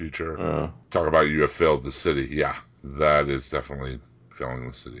possible future. Talk about you have failed the city. Yeah, that is definitely failing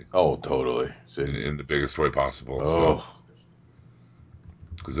the city. Oh, totally. In the biggest way possible. Oh.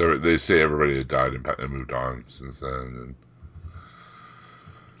 Because they say everybody had died and moved on since then. And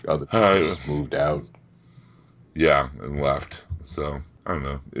other people just moved out. Yeah, and left. So I don't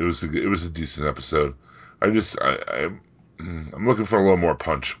know. It was a decent episode. I'm looking for a little more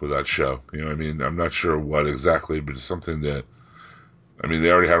punch with that show. You know what I mean? I'm not sure what exactly, but it's something that. I mean,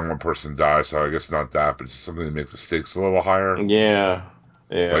 they already had one person die, so I guess not that, but it's something to make the stakes a little higher. Yeah.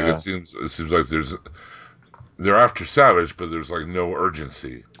 Like it seems like they're after Savage, but there's like no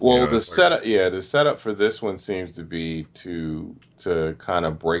urgency. Well, the setup for this one seems to be to kind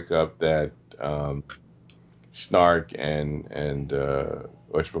of break up that Snark and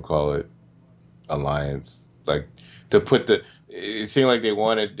whatchamacallit alliance. Like to put it seemed like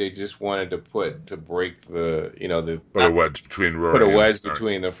they just wanted to break the put a wedge between Rory put a wedge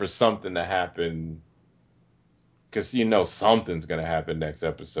between them for something to happen, because something's gonna happen next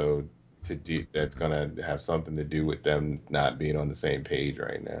episode that's gonna have something to do with them not being on the same page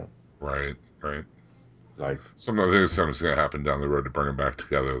right now. Right. Like I think something's gonna happen down the road to bring them back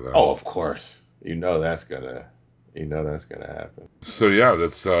together, though. Oh, of course. That's gonna happen. So yeah,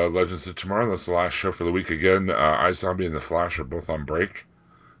 that's Legends of Tomorrow. That's the last show for the week again. iZombie and The Flash are both on break,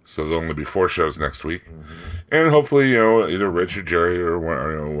 so there'll only be 4 shows next week. And hopefully, either Rich or Jerry or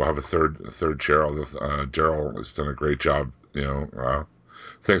we'll have a third chair. Although Daryl has done a great job,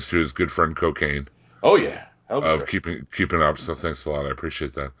 thanks to his good friend Cocaine. Oh yeah, of keeping up. So thanks a lot. I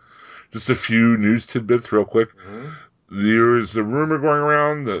appreciate that. Just a few news tidbits, real quick. There's a rumor going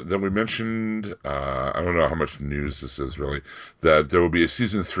around that we mentioned, I don't know how much news this is really, that there will be a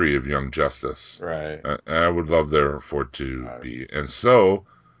season 3 of Young Justice. Right. I would love there for it to be. And so,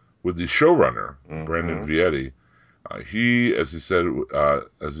 with the showrunner, Brandon Vietti, he, as he said in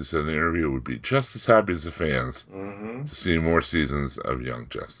the interview, would be just as happy as the fans to see more seasons of Young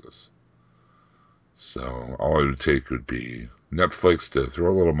Justice. So, all it would take would be Netflix to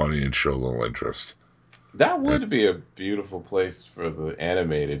throw a little money and show a little interest. That And would be a beautiful place for the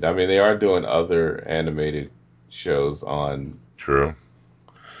animated. I mean, they are doing other animated shows true.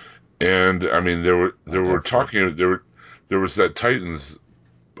 And I mean, there on were Netflix. talking there was that Titans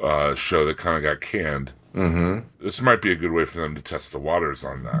show that kind of got canned. Mm-hmm. This might be a good way for them to test the waters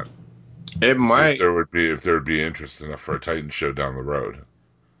on that It to see might. if there would be interest enough for a Titan show down the road.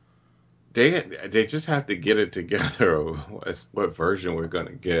 They just have to get it together of what version we're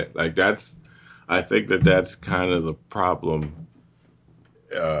gonna get. Like that's, I think that's kind of the problem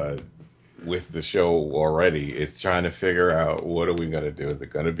uh, with the show already. It's trying to figure out what are we gonna do. Is it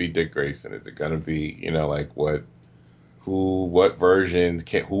gonna be Dick Grayson? Is it gonna be like what versions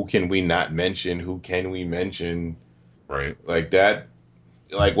who can we not mention? Who can we mention? Right? Like that.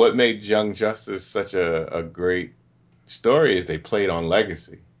 Like what made Young Justice such a great story is they played on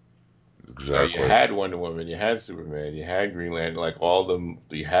legacy. You Exactly. had Wonder Woman, you had Superman, you had Green Lantern, like all them.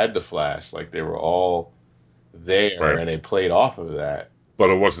 You had the Flash, like they were all there, Right. and they played off of that. But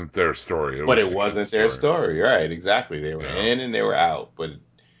it wasn't their story. It But was it the kid's wasn't their story. story, right? Exactly. They were Yeah. in and they were out, but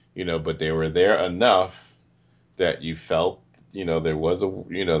but they were there enough that you felt, there was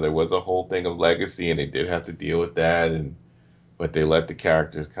a whole thing of legacy, and they did have to deal with that, and but they let the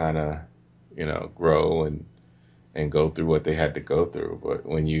characters kind of, grow and go through what they had to go through. But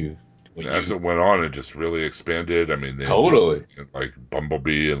when And as you it went on, it just really expanded. I mean, they totally. had like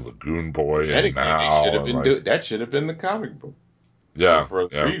Bumblebee and Lagoon Boy and Technically, they should Mal have and been like that should have been the comic book yeah, for us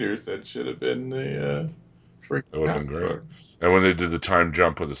yeah, readers. That should have been the freaking it would have been comic great. book. And when they did the time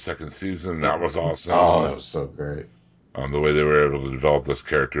jump with the second season, that was Oh, awesome. that was so great. The way they were able to develop those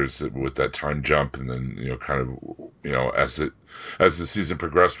characters with that time jump, and then kind of as the season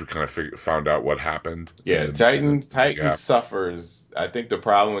progressed, we kind of found out what happened Yeah, in the Titans gap. suffers. I think the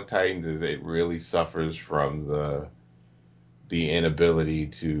problem with Titans is it really suffers from the inability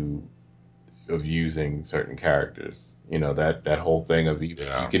to of using certain characters. That whole thing of even you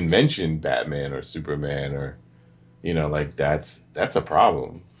Yeah, can mention Batman or Superman or like that's a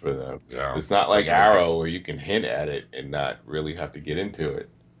problem for them. yeah, It's not like definitely. Arrow where you can hint at it and not really have to get into it.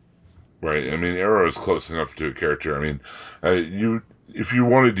 Right. I mean, Arrow is close enough to a character. I mean, you if you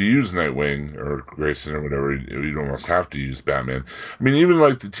wanted to use Nightwing or Grayson or whatever, you'd almost have to use Batman. I mean, even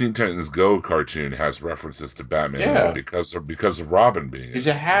like the Teen Titans Go cartoon has references to Batman in it Yeah, because of Robin being in because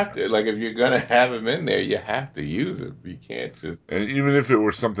you it. have to, like, if you're gonna have him in there, you have to use him. You can't just And even if it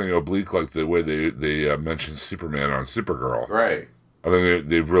were something oblique like the way they mentioned Superman on Supergirl, right. I think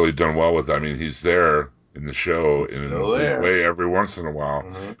they've really done well with that. I mean, he's there in the show He's in an still oblique there. way every once in a while.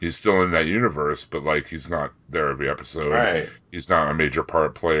 Hmm. He's still in that universe, but like he's not there every episode. Right. He's not a major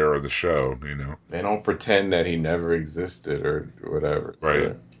part player of the show, They don't pretend that he never existed or whatever. Right,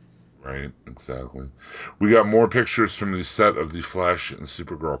 So right, exactly. We got more pictures from the set of the Flash and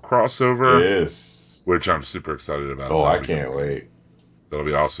Supergirl crossover, yes. which I'm super excited about. Oh, I can't wait. That'll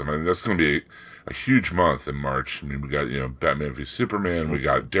be awesome. I mean, that's going to be a huge month in March. I mean, we got Batman v Superman, we Hmm.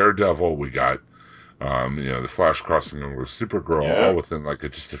 got Daredevil, we got the Flash crossing over with Supergirl, all Yeah. within like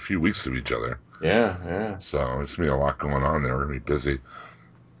just a few weeks of each other. Yeah. Yeah. So it's gonna be a lot going on there. We're gonna be busy.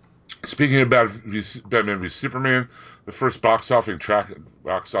 Speaking of Batman v Superman, the first box office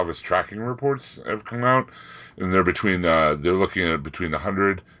tracking reports have come out, and they're looking at between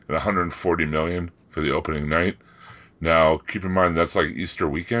 100 and 140 million for the opening night. Now, keep in mind that's like Easter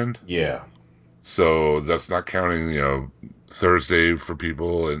weekend, Yeah. so that's not counting Thursday for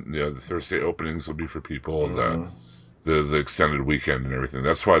people, and the Thursday openings will be for people. Hmm. The extended weekend and everything.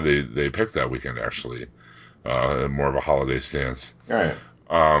 That's why they picked that weekend actually, more of a holiday stance. All right.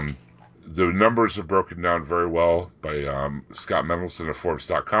 Um, the numbers are broken down very well by Scott Mendelson of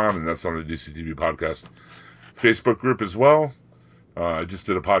Forbes.com, and that's on the DCTV podcast Facebook group as well. I just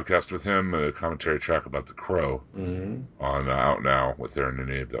did a podcast with him, a commentary track about The Crow Hmm. on Out Now with Aaron and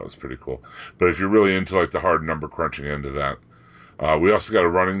Abe. That was pretty cool. But if you're really into like the hard number crunching end of that, we also got a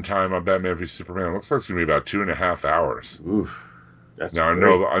running time on Batman v Superman. It looks like it's gonna be about 2.5 hours. Oof. That's Now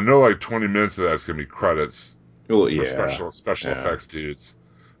great. I know like 20 minutes of that's gonna be credits Well, for yeah. special Yeah. effects dudes,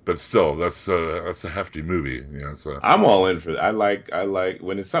 but still that's a hefty movie. It's a I'm all in for that. I like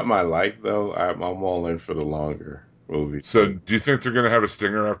when it's something I like though. I'm all in for the longer movies. so. Do you think they're gonna have a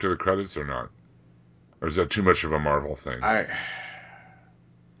stinger after the credits or not, or is that too much of a Marvel thing? I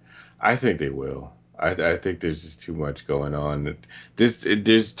I think they will. I think there's just too much going on.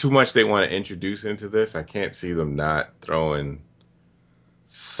 There's too much they want to introduce into this. I can't see them not throwing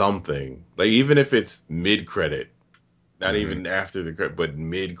something, like even if it's mid credit, not Hmm. even after the credit, but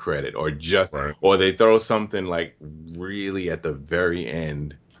mid credit, or just, Right. or they throw something like really at the very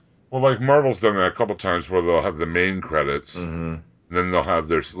end. Well, like Marvel's done that a couple times where they'll have the main credits Hmm. And then they'll have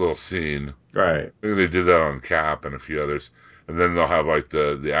their little scene. Right. I think they did that on Cap and a few others. And then they'll have like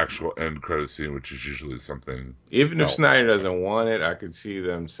the actual end credit scene, which is usually something Even if else. Snyder doesn't want it, I could see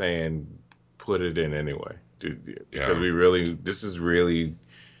them saying, "Put it in anyway," dude, because this is really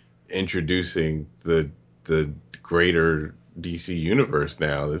introducing the greater DC universe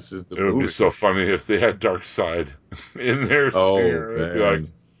now. This is the It would movie. be so funny if they had Darkseid in there. Oh, It would be man. like,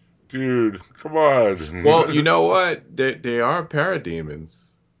 dude, come on. Well, you know what? They are parademons.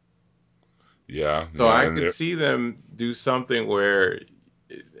 Yeah. So yeah, I and could see them do something where,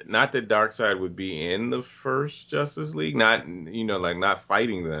 not that Darkseid would be in the first Justice League, not like not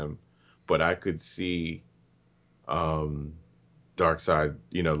fighting them, but I could see Darkseid,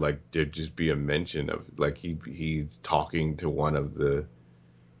 like there'd just be a mention of like he's talking to one of the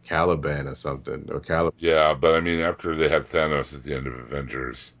Caliban or something, or Caliban. Yeah, but I mean, after they had Thanos at the end of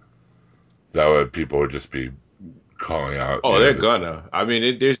Avengers, people would just be calling out. Oh, they're gonna. I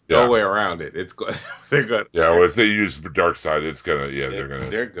mean, there's no way around it. It's they're gonna. Yeah, well, if they use Darkseid, it's gonna. Yeah, they're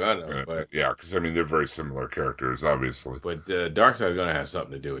gonna. But yeah, because I mean, they're very similar characters, obviously. But Darkseid's gonna have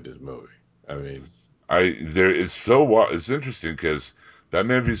something to do with this movie. I mean, it's interesting because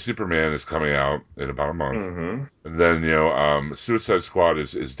Batman v Superman is coming out in about a month, and then Suicide Squad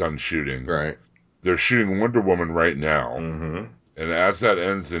is done shooting. Right. They're shooting Wonder Woman right now. And as that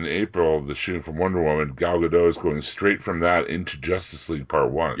ends in April, the shooting from Wonder Woman, Gal Gadot is going straight from that into Justice League Part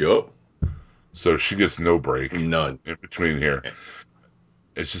 1. Yup. So she gets no break. None. In between here.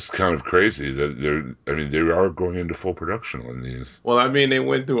 It's just kind of crazy that they are going into full production on these. Well, I mean, they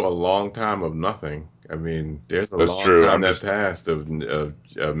went through a long time of nothing. I mean, there's a That's long true. time that passed of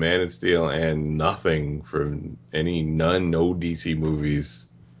Man of Steel and nothing from no DC movies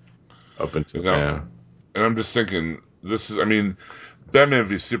up until now. And I'm just thinking, Batman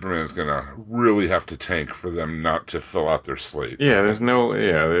v Superman is gonna really have to tank for them not to fill out their slate. Yeah,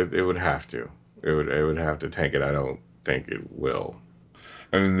 it would have to. It would have to tank it. I don't think it will.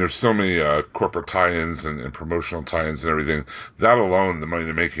 I mean, there's so many corporate tie-ins and promotional tie-ins and everything. That alone, the money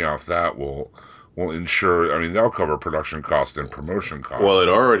they're making off that will ensure. I mean, they'll cover production costs and promotion costs. Well, it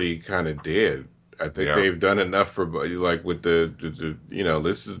already kind of did. I think they've done enough for like with the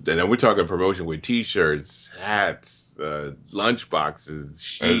this is, and then we're talking promotion with T-shirts, hats, lunch boxes,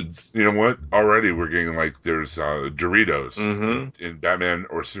 sheets. And you know what? Already we're getting like there's Doritos in Batman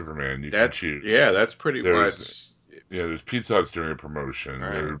or Superman. You can choose. Yeah, that's pretty much. Yeah, there's Pizza Hut's doing a promotion.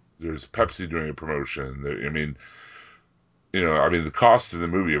 Right. There's Pepsi doing a promotion. The costs of the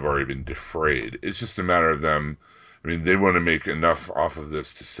movie have already been defrayed. It's just a matter of them. I mean, they want to make enough off of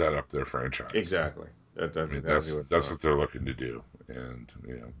this to set up their franchise. Exactly. That's what they're looking to do, and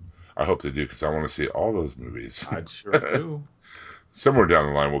I hope they do because I want to see all those movies. I sure do. Somewhere down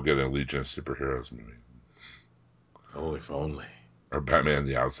the line, we'll get a Legion of Superheroes movie. Oh, if only. Or Batman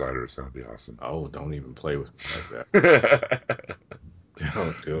the Outsiders. That would be awesome. Oh, don't even play with me like that.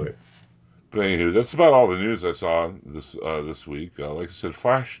 Don't do it. But anywho, that's about all the news I saw this week. Like I said,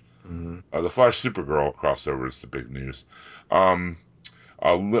 Flash, the Flash Supergirl crossover is the big news. Laura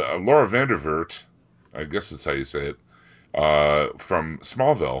Vandervoort, I guess that's how you say it, from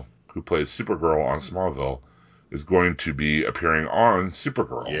Smallville, who plays Supergirl on Smallville, is going to be appearing on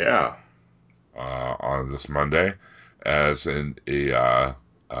Supergirl. Yeah. On this Monday, as a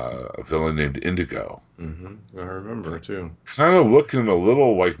villain named Indigo. I remember too. Kind of looking a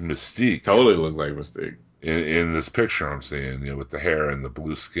little like Mystique. Totally look like Mystique. In this picture I'm seeing, with the hair and the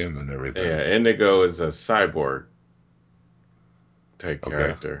blue skin and everything. Yeah, Indigo is a cyborg type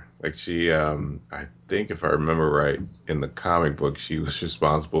character. Like she, I think if I remember right, in the comic book, she was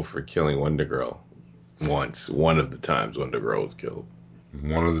responsible for killing Wonder Girl once. One of the times Wonder Girl was killed.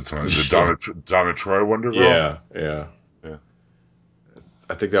 One of the times, the Donna Troy Wonder Girl. Yeah.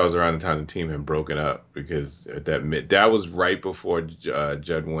 I think that was around the time the team had broken up because that was right before Judd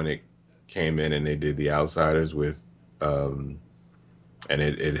Winnick came in and they did The Outsiders with, and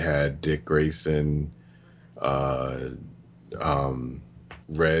it had Dick Grayson, Red,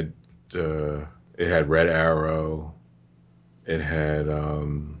 it had Red Arrow, it had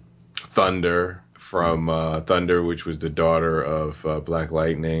Thunder from Thunder, which was the daughter of Black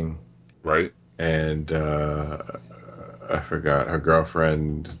Lightning, right? And I forgot her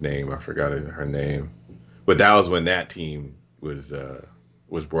girlfriend's name. I forgot her name, but that was when that team was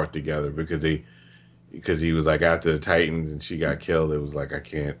brought together because he was like, after the Titans and she got killed, it was like, I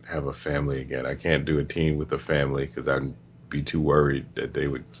can't have a family again. I can't do a team with a family because I'd be too worried that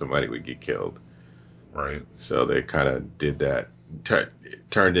somebody would get killed. Right. So they kind of did that,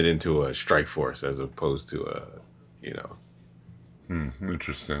 turned it into a strike force as opposed to a,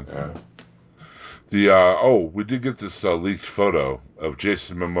 Interesting. Yeah. We did get this leaked photo of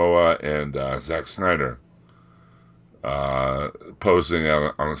Jason Momoa and Zack Snyder posing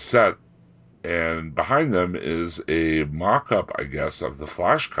on a set, and behind them is a mock-up, I guess, of the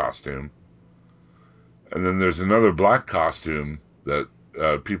Flash costume, and then there's another black costume that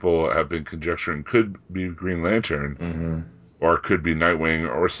people have been conjecturing could be Green Lantern, or could be Nightwing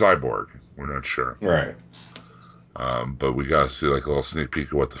or Cyborg. We're not sure. Right. But we got to see like a little sneak peek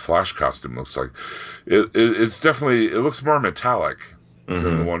of what the Flash costume looks like. It's definitely, it looks more metallic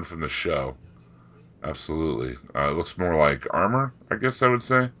than the one from the show. Absolutely. It looks more like armor, I guess I would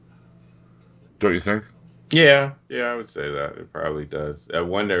say. Don't you think? Yeah, I would say that. It probably does. I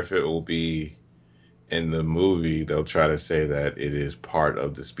wonder if it will be in the movie, they'll try to say that it is part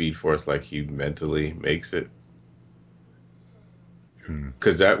of the Speed Force, like he mentally makes it.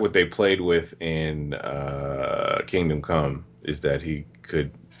 Because that what they played with in Kingdom Come is that he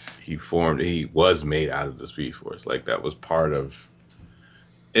was made out of the Speed Force. Like that was part of.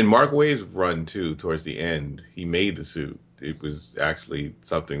 In Mark Waid's run too, towards the end, he made the suit. It was actually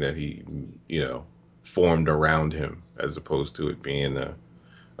something that he, formed around him, as opposed to it being a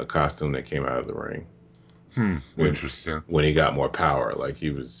costume that came out of the ring. Interesting. When he got more power, like he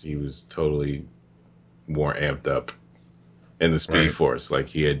was totally more amped up in the Speed Force,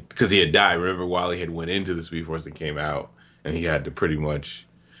 like because he had died. Remember, while he had went into the Speed Force and came out, and he had to pretty much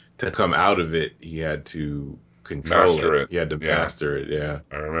to come out of it, he had to control it. He had to master it. Yeah,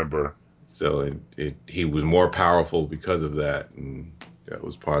 I remember. So he was more powerful because of that, and that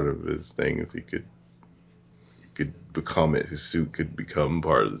was part of his thing. Is he could become it. His suit could become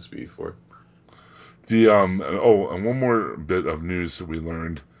part of the Speed Force. And one more bit of news that we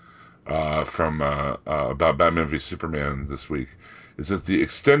learned from about Batman v Superman this week is that the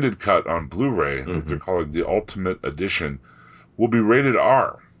extended cut on Blu-ray that they're calling the Ultimate Edition will be rated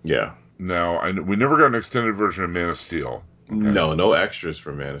R. Yeah. Now, we never got an extended version of Man of Steel. Okay? No extras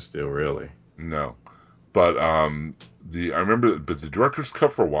for Man of Steel, really. No, but I remember, but the director's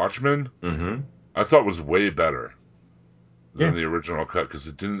cut for Watchmen, I thought was way better than the original cut because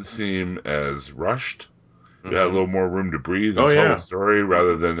it didn't seem as rushed. It had a little more room to breathe and tell the story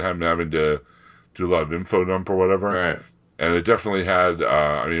rather than having to do a lot of info dump or whatever. Right. And it definitely had,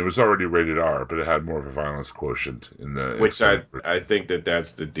 it was already rated R, but it had more of a violence quotient in the... Which I think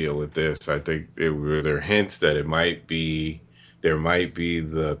that's the deal with this. I think there are hints that there might be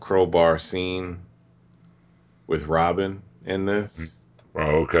the crowbar scene with Robin in this. Oh,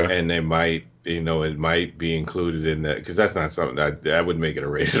 okay. And they might, it might be included in that, because that's not something that would make it a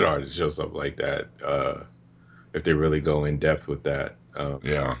rated R to show something like that. If they really go in depth with that.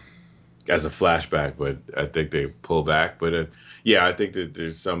 As a flashback, but I think they pull back. But I think that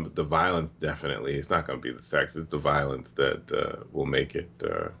there's the violence definitely. It's not going to be the sex; it's the violence that will make it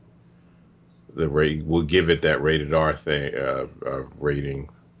will give it that rated R thing rating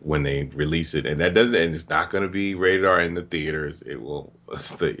when they release it, and it's not going to be rated R in the theaters. It will.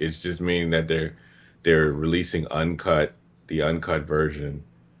 It's just meaning that they're releasing the uncut version.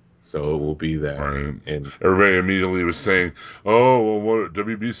 So it will be that. Right. And everybody immediately was saying, "Oh, well, what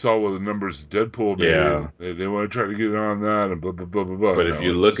WB saw with the numbers Deadpool made. Yeah. They want to try to get on that and blah blah blah blah blah." But if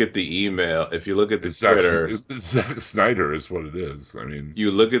you look at the email, if you look at the Twitter, Zack Snyder is what it is. I mean,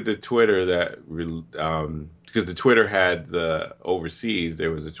 you look at the Twitter because the Twitter had the overseas.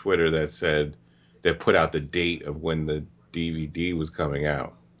 There was a Twitter that put out the date of when the DVD was coming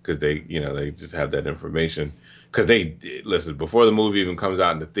out because they just have that information. Because before the movie even comes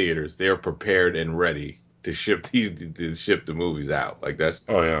out in the theaters, they're prepared and ready to ship the movies out. Like that's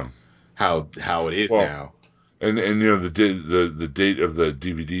how it is now. And the date of the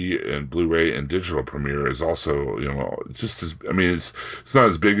DVD and Blu-ray and digital premiere is also just as it's not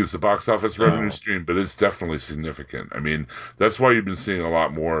as big as the box office revenue stream, but it's definitely significant. I mean, that's why you've been seeing a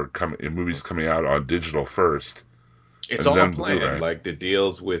lot more movies coming out on digital first. It's all planned, Blu-ray. Like the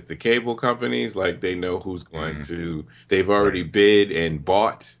deals with the cable companies, like they know who's going to. They've already bid and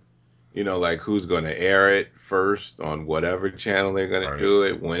bought. Like who's going to air it first on whatever channel they're going to do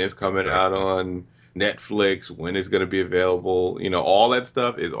it, when it's coming out on Netflix, when it's going to be available. All that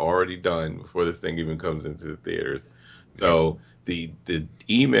stuff is already done before this thing even comes into the theaters. So the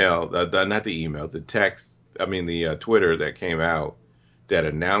email, not the email, the text, the Twitter that came out that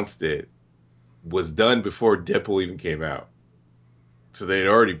announced it was done before Deadpool even came out. So they'd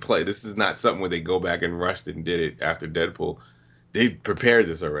already played. This is not something where they go back and rushed and did it after Deadpool. They prepared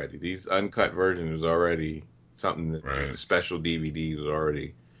this already. These uncut versions was already something that the special DVD was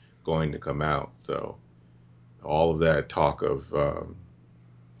already going to come out. So all of that talk of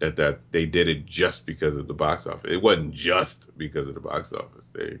that they did it just because of the box office. It wasn't just because of the box office.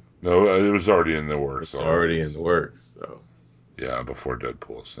 No, it was already in the works. It's already in the works. So yeah, before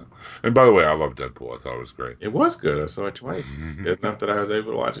Deadpool. So, and by the way, I love Deadpool. I thought it was great. it was good. I saw it twice. Good enough that I was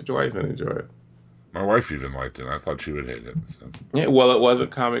able to watch it twice and enjoy it. My wife even liked it. I thought she would hate it. So. Yeah, well, it was a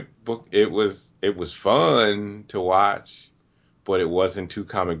comic book. It was fun to watch, but it wasn't too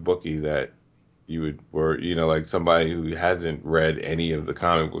comic booky that like somebody who hasn't read any of the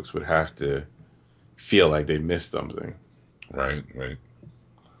comic books would have to feel like they missed something. Right.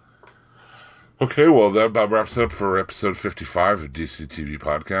 Okay, well, that about wraps it up for episode 55 of DCTV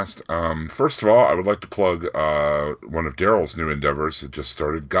Podcast. First of all, I would like to plug one of Daryl's new endeavors that just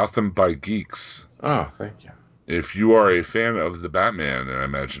started, Gotham by Geeks. Oh, thank you. If you are a fan of the Batman, and I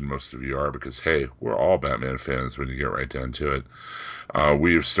imagine most of you are, because, hey, we're all Batman fans when you get right down to it,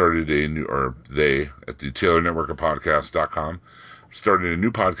 we have started they, at the Taylor Network of Podcast.com, started a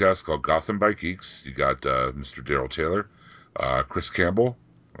new podcast called Gotham by Geeks. You got Mr. Daryl Taylor, Chris Campbell,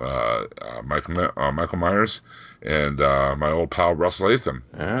 Michael Myers, and my old pal Russell Latham.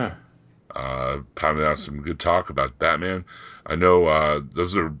 Yeah. Pounding out some good talk about Batman. I know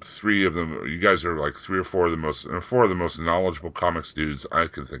those are three of them. You guys are like four of the most knowledgeable comics dudes I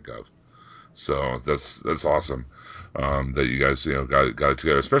can think of. So that's awesome that you guys got it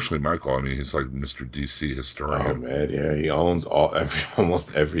together. Especially Michael. I mean, he's like Mr. DC historian. Oh man, yeah, he owns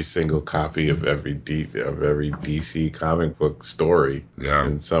almost every single copy of every DC comic book story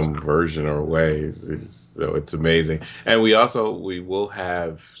in some version or way. So it's amazing. And we will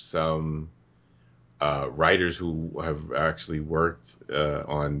have some writers who have actually worked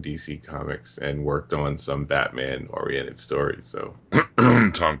on DC Comics and worked on some Batman-oriented stories. So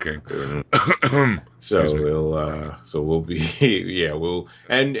Tom King. So we'll be we'll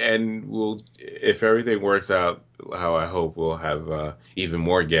if everything works out how I hope, we'll have even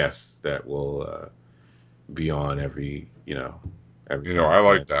more guests that will be on every. I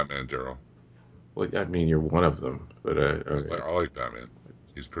like Batman, Daryl. Well, I mean, you're one of them, but I like Batman.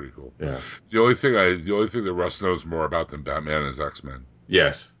 He's pretty cool. Yeah. The only thing that Russ knows more about than Batman is X-Men.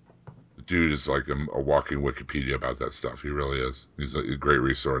 Yes. The dude is like a walking Wikipedia about that stuff. He really is. He's a great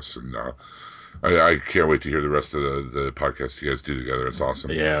resource, and I can't wait to hear the rest of the podcast you guys do together. It's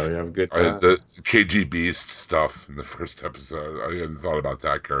awesome. Yeah, we have a good time. The KG Beast stuff in the first episode, I hadn't thought about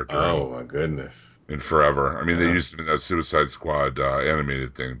that character. Oh my goodness. In forever. I mean, they used him in that Suicide Squad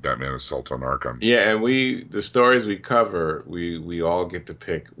animated thing, Batman Assault on Arkham. Yeah, and the stories we cover, we all get to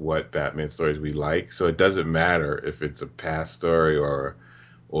pick what Batman stories we like. So it doesn't matter if it's a past story or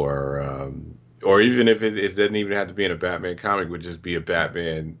even if it doesn't even have to be in a Batman comic, it would just be a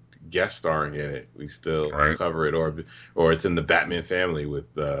Batman guest starring in it. We still cover it, or it's in the Batman family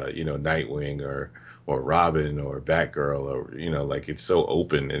with Nightwing or Robin or Batgirl, or like it's so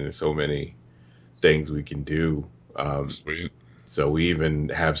open and there's so many things we can do. Sweet. So we even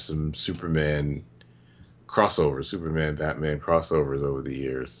have some Superman Batman crossovers over the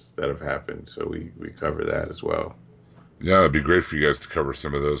years that have happened. So we cover that as well. Yeah, it'd be great for you guys to cover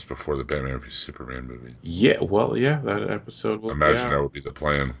some of those before the Batman v Superman movie. Yeah, well, yeah, that episode will imagine that would be the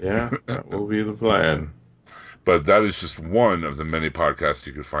plan. Yeah, that will be the plan. But that is just one of the many podcasts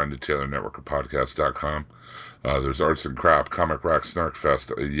you can find at TaylorNetworkOfPodcast.com. There's Arts and Crap, Comic Rack,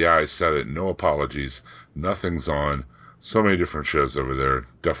 Snarkfest. Yeah, I said it. No apologies. Nothing's on. So many different shows over there.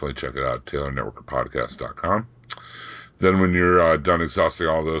 Definitely check it out. TaylorNetworkOfPodcast.com. Then when you're done exhausting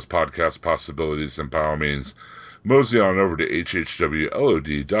all those podcast possibilities, then by all means, mosey on over to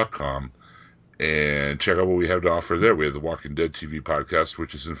hhwlod.com and check out what we have to offer there. We have the Walking Dead TV podcast,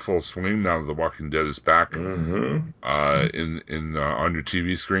 which is in full swing now that The Walking Dead is back on your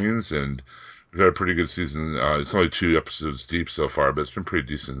TV screens, and we've had a pretty good season. It's only 2 episodes deep so far, but it's been pretty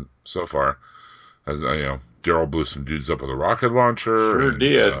decent so far. As Daryl blew some dudes up with a rocket launcher. Sure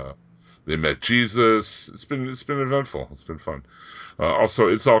did. They met Jesus. It's been eventful. It's been fun. Also,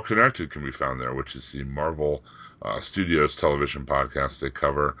 It's All Connected can be found there, which is the Marvel Studios television podcast. They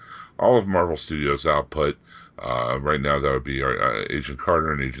cover all of Marvel Studios' output. Right now, that would be Agent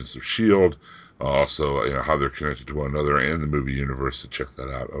Carter and Agents of S.H.I.E.L.D. Also, how they're connected to one another and the movie universe. So check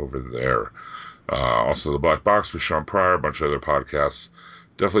that out over there. Also, The Black Box with Sean Pryor, a bunch of other podcasts.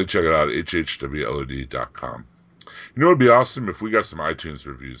 Definitely check it out at hhwlod.com. You know what would be awesome if we got some iTunes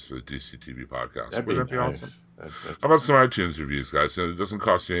reviews for the DCTV podcast? Wouldn't that be nice. awesome? How about some iTunes reviews, guys? It doesn't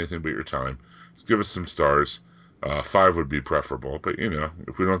cost you anything but your time. Just give us some stars. 5 would be preferable, but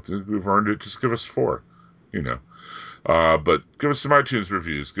if we don't think we've earned it, just give us 4. But give us some iTunes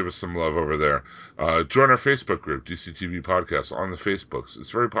reviews. Give us some love over there. Join our Facebook group, DCTV Podcast, on the Facebooks. It's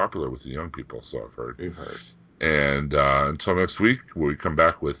very popular with the young people, so I've heard. We've heard. And until next week, where we come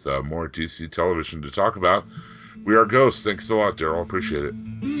back with more DC television to talk about, we are Ghosts. Thanks a lot, Daryl. Appreciate it.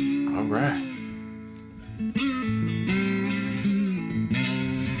 All right.